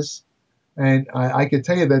says, and I can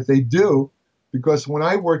tell you that they do, because when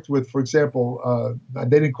I worked with, for example,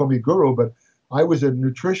 they didn't call me guru, but I was a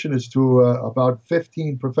nutritionist to about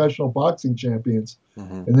 15 professional boxing champions,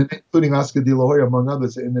 and then including Oscar De La Hoya, among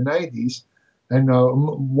others, in the 90s. And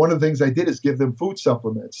one of the things I did is give them food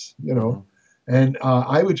supplements, you know, and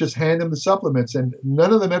I would just hand them the supplements, and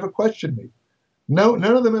none of them ever questioned me. No,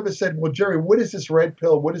 none of them ever said, well, Jerry, what is this red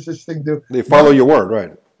pill? What does this thing do? They follow your word,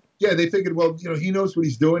 right? Yeah, they figured, well, you know, he knows what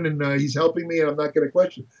he's doing, and he's helping me, and I'm not going to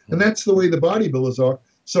question. And that's the way the bodybuilders are.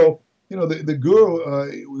 So, you know, the guru,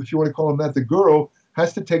 if you want to call him that, the guru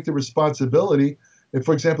has to take the responsibility. If,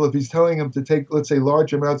 for example, if he's telling him to take, let's say,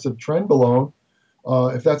 large amounts of trenbolone,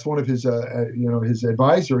 if that's one of his, his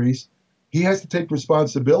advisories, he has to take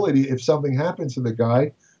responsibility if something happens to the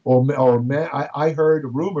guy. I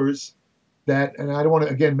heard rumors that, and I don't want to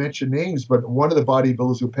again mention names, but one of the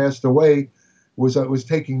bodybuilders who passed away was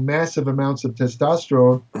taking massive amounts of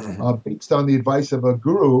testosterone based on the advice of a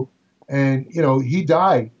guru, and you know he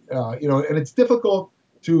died. And it's difficult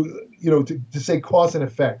to say cause and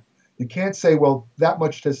effect. You can't say, well, that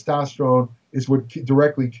much testosterone is what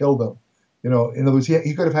directly killed him. You know, in other words,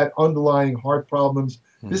 he could have had underlying heart problems.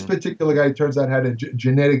 This particular guy, turns out, had a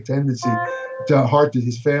genetic tendency to heart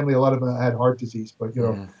disease. His family, a lot of them had heart disease, but you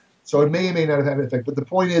know, so it may or may not have had an effect. But the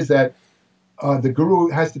point is that the guru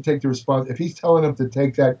has to take the response. If he's telling him to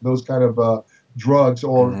take those kind of drugs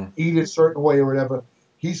or eat a certain way or whatever,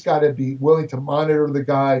 he's got to be willing to monitor the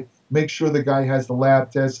guy, make sure the guy has the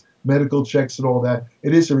lab tests, medical checks, and all that.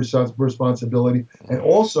 It is a responsibility. And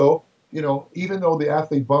also, you know, even though the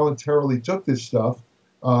athlete voluntarily took this stuff,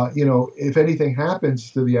 if anything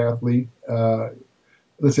happens to the athlete,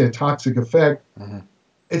 let's say a toxic effect,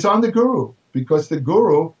 it's on the guru, because the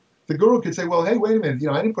guru could say, well, hey, wait a minute,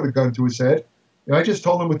 I didn't put a gun to his head. I just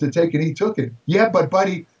told him what to take, and he took it. Yeah, but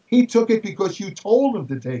buddy, he took it because you told him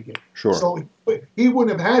to take it. Sure. So he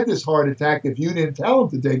wouldn't have had this heart attack if you didn't tell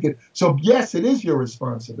him to take it. So yes, it is your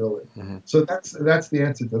responsibility. So that's the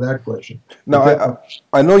answer to that question. Now,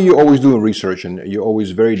 I know you're always doing research, and you're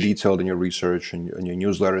always very detailed in your research, and your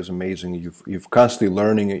newsletter is amazing. You're constantly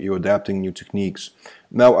learning, you're adapting new techniques.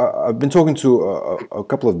 Now, I've been talking to a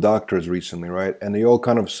couple of doctors recently, right? And they all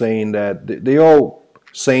kind of saying that they all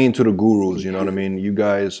saying to the gurus, you know what I mean? You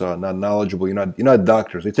guys are not knowledgeable. You're not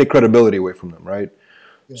doctors. They take credibility away from them, right?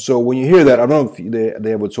 Yeah. So when you hear that, I don't know if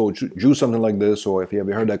they ever told you something like this, or if you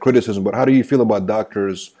ever heard that criticism. But how do you feel about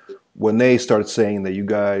doctors when they start saying that you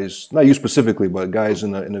guys, not you specifically, but guys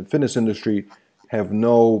in the fitness industry, have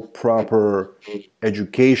no proper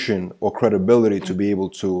education or credibility to be able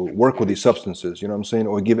to work with these substances? You know what I'm saying?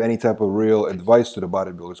 Or give any type of real advice to the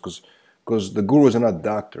bodybuilders, because the gurus are not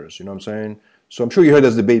doctors. You know what I'm saying? So I'm sure you heard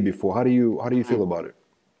this debate before. How do you feel about it?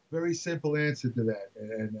 Very simple answer to that,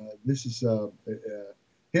 and this is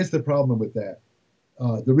here's the problem with that.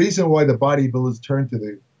 The reason why the bodybuilders turn to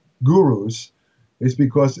the gurus is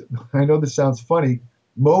because, I know this sounds funny,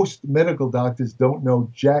 most medical doctors don't know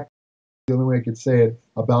jack, the only way I could say it,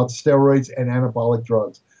 about steroids and anabolic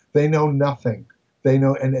drugs. They know nothing. They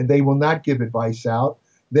know, and they will not give advice out.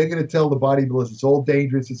 They're going to tell the bodybuilders it's all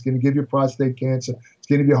dangerous. It's going to give you prostate cancer. It's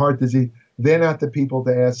going to give you heart disease. They're not the people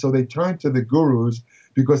to ask. So they turn to the gurus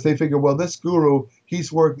because they figure, well, this guru,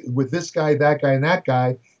 he's worked with this guy, and that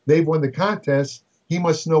guy. They've won the contest. He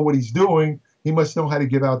must know what he's doing. He must know how to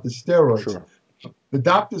give out the steroids. Sure. The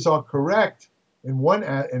doctors are correct in one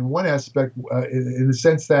aspect, in the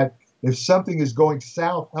sense that if something is going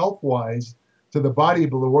south health-wise to the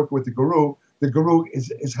bodybuilder working with the guru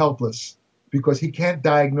is helpless because he can't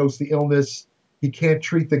diagnose the illness. He can't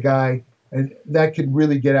treat the guy. And that can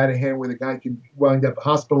really get out of hand where the guy can wind up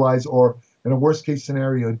hospitalized or, in a worst-case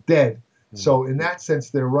scenario, dead. Mm-hmm. So in that sense,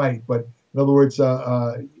 they're right. But in other words,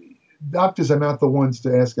 doctors are not the ones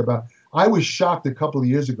to ask about. I was shocked a couple of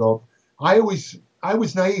years ago. I was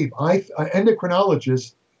naive. An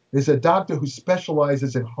endocrinologist is a doctor who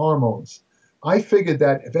specializes in hormones. I figured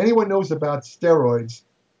that if anyone knows about steroids,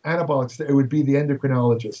 anabolics, it would be the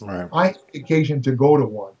endocrinologist. Right. I had occasion to go to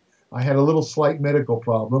one. I had a little slight medical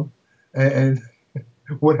problem. And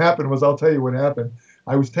what happened was, I'll tell you what happened.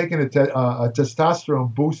 I was taking a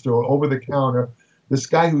testosterone booster over the counter. This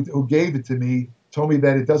guy who gave it to me told me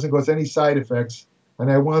that it doesn't cause any side effects.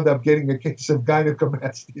 And I wound up getting a case of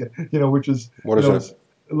gynecomastia, which is,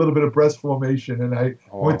 a little bit of breast formation. And I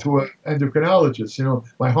went to an endocrinologist.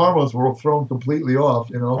 My hormones were thrown completely off,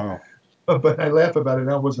 But I laugh about it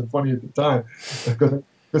now. It wasn't funny at the time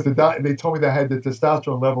because they told me that I had the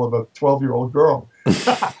testosterone level of a 12-year-old girl.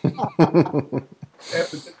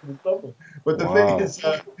 But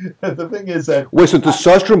the thing is that wait, so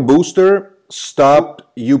testosterone booster stopped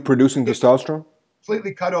you producing testosterone?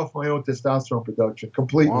 Completely cut off my own testosterone production.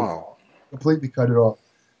 Completely. Wow. Completely cut it off.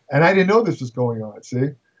 And I didn't know this was going on, see?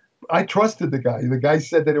 I trusted the guy. The guy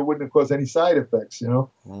said that it wouldn't have caused any side effects,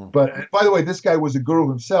 But by the way, this guy was a guru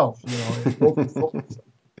himself,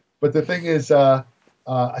 But the thing is, so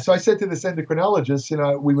I said to this endocrinologist,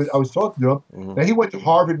 I was talking to him. Mm-hmm. Now, he went to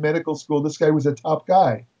Harvard Medical School. This guy was a top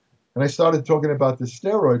guy. And I started talking about the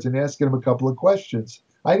steroids and asking him a couple of questions.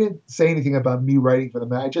 I didn't say anything about me writing for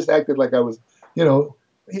them. I just acted like I was,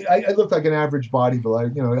 I looked like an average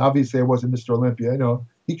bodybuilder. Obviously I wasn't Mr. Olympia.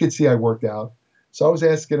 He could see I worked out. So I was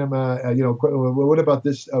asking him, what about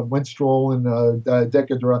this Winstrol and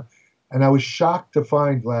Decadra? And I was shocked to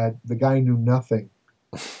find, Vlad, the guy knew nothing.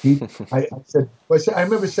 I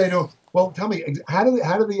remember saying to him, well, tell me, how do the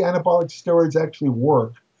anabolic steroids actually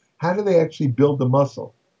work? How do they actually build the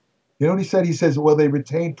muscle? You know what he said? He says, well, they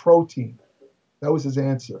retain protein. That was his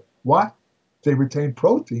answer. What? They retain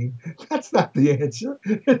protein? That's not the answer.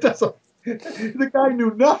 The guy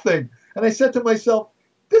knew nothing. And I said to myself,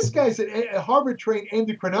 this guy's a Harvard-trained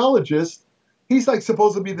endocrinologist. He's like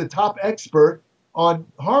supposed to be the top expert on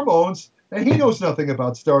hormones, and he knows nothing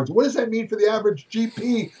about steroids. What does that mean for the average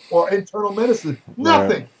GP or internal medicine?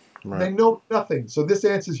 Nothing. Right. They know nothing. So this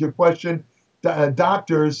answers your question.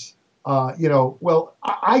 Doctors,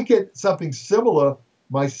 I get something similar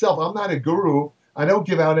myself. I'm not a guru. I don't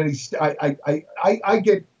give out any. I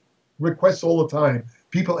get requests all the time.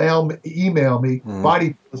 People email me,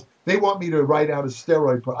 bodybuilders. They want me to write out a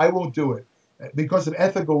steroid, but I won't do it because of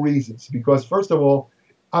ethical reasons. Because first of all,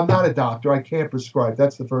 I'm not a doctor. I can't prescribe.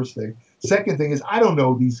 That's the first thing. Second thing is I don't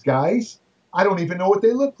know these guys. I don't even know what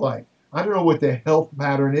they look like. I don't know what their health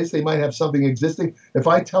pattern is. They might have something existing. If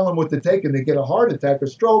I tell them what to take and they get a heart attack or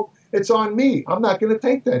stroke, it's on me. I'm not going to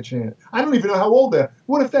take that chance. I don't even know how old they're.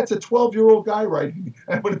 What if that's a 12-year-old guy writing me?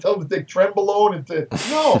 I'm going to tell them to take Trenbolone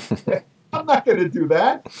no, I'm not going to do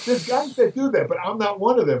that. There's guys that do that, but I'm not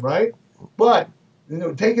one of them, right? But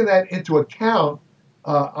taking that into account,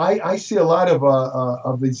 I see a lot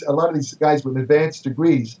of these guys with advanced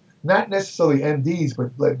degrees, not necessarily MDs,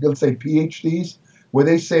 but let's say PhDs, where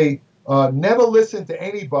they say never listen to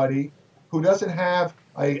anybody who doesn't have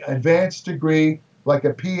an advanced degree like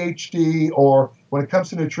a PhD, or when it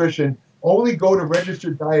comes to nutrition, only go to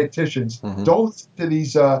registered dietitians. Don't listen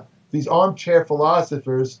to these armchair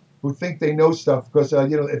philosophers who think they know stuff, because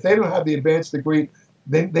you know, if they don't have the advanced degree,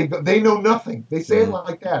 they know nothing. They say it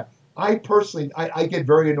like that. I personally, I get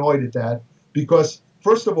very annoyed at that, because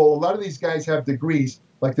first of all, a lot of these guys have degrees.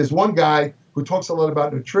 Like there's one guy who talks a lot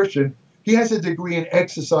about nutrition. He has a degree in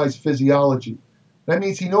exercise physiology. That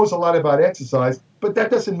means he knows a lot about exercise, but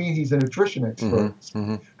that doesn't mean he's a nutrition expert.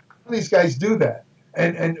 These guys do that.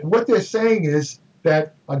 And what they're saying is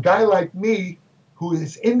that a guy like me, who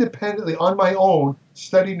is independently on my own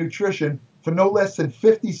studying nutrition for no less than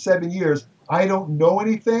 57 years, I don't know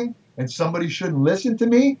anything, and somebody shouldn't listen to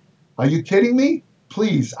me? Are you kidding me?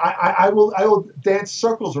 Please, I will dance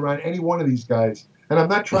circles around any one of these guys. And I'm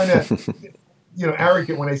not trying to, you know,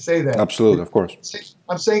 arrogant when I say that. Absolutely, of course.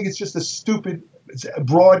 I'm saying it's just a stupid,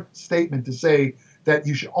 broad statement to say that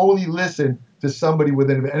you should only listen to somebody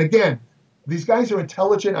within it. And again, these guys are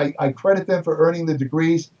intelligent. I credit them for earning the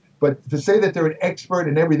degrees, but to say that they're an expert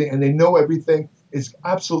in everything and they know everything is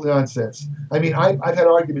absolute nonsense. I mean, I've had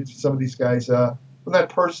arguments with some of these guys, well, not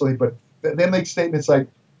personally, but they make statements like,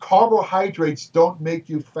 carbohydrates don't make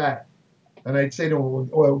you fat. And I'd say to them,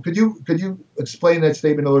 well, could you explain that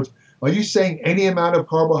statement? In other words, are you saying any amount of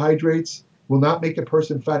carbohydrates will not make a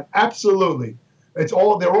person fat? Absolutely. They're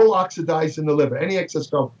all oxidized in the liver. Any excess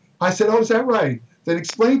carb. I said, oh, is that right? Then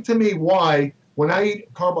explain to me why when I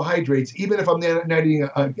eat carbohydrates, even if I'm not eating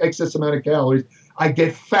an excess amount of calories, I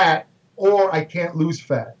get fat or I can't lose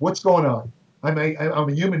fat. What's going on? I'm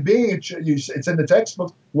a human being. It's in the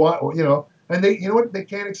textbooks. Why, you know? And you know what? They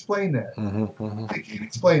can't explain that. They can't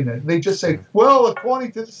explain that. They just say, well,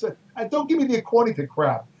 according to this, don't give me the according to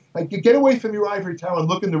crap. Like, get away from your ivory tower and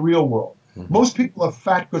look in the real world. Most people are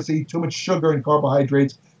fat because they eat too much sugar and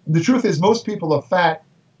carbohydrates. And the truth is, most people are fat,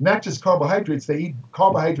 not just carbohydrates. They eat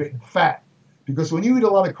carbohydrate and fat. Because when you eat a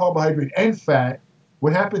lot of carbohydrate and fat,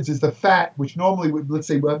 what happens is the fat, which normally would, let's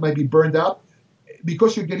say, might be burned out,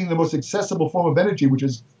 because you're getting the most accessible form of energy, which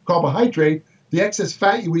is carbohydrate, the excess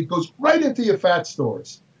fat you eat goes right into your fat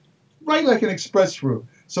stores, right like an express route.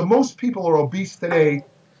 So most people are obese today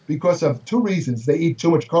because of two reasons. They eat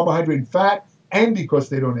too much carbohydrate and fat, and because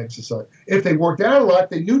they don't exercise. If they worked out a lot,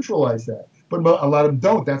 they neutralize that. But a lot of them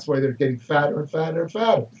don't. That's why they're getting fatter and fatter and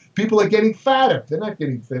fatter. People are getting fatter. They're not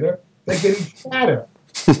getting thinner. They're getting fatter.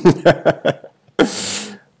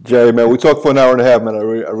 Jerry, man, we talked for an hour and a half, man. I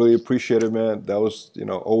really appreciate it, man. That was, you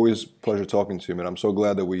know, always a pleasure talking to you, man. I'm so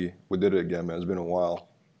glad that we did it again, man. It's been a while.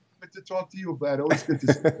 Good to talk to you, Vlad. Always good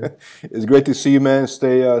to see you. It's great to see you, man.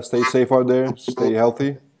 Stay safe out there. Stay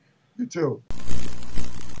healthy. You too.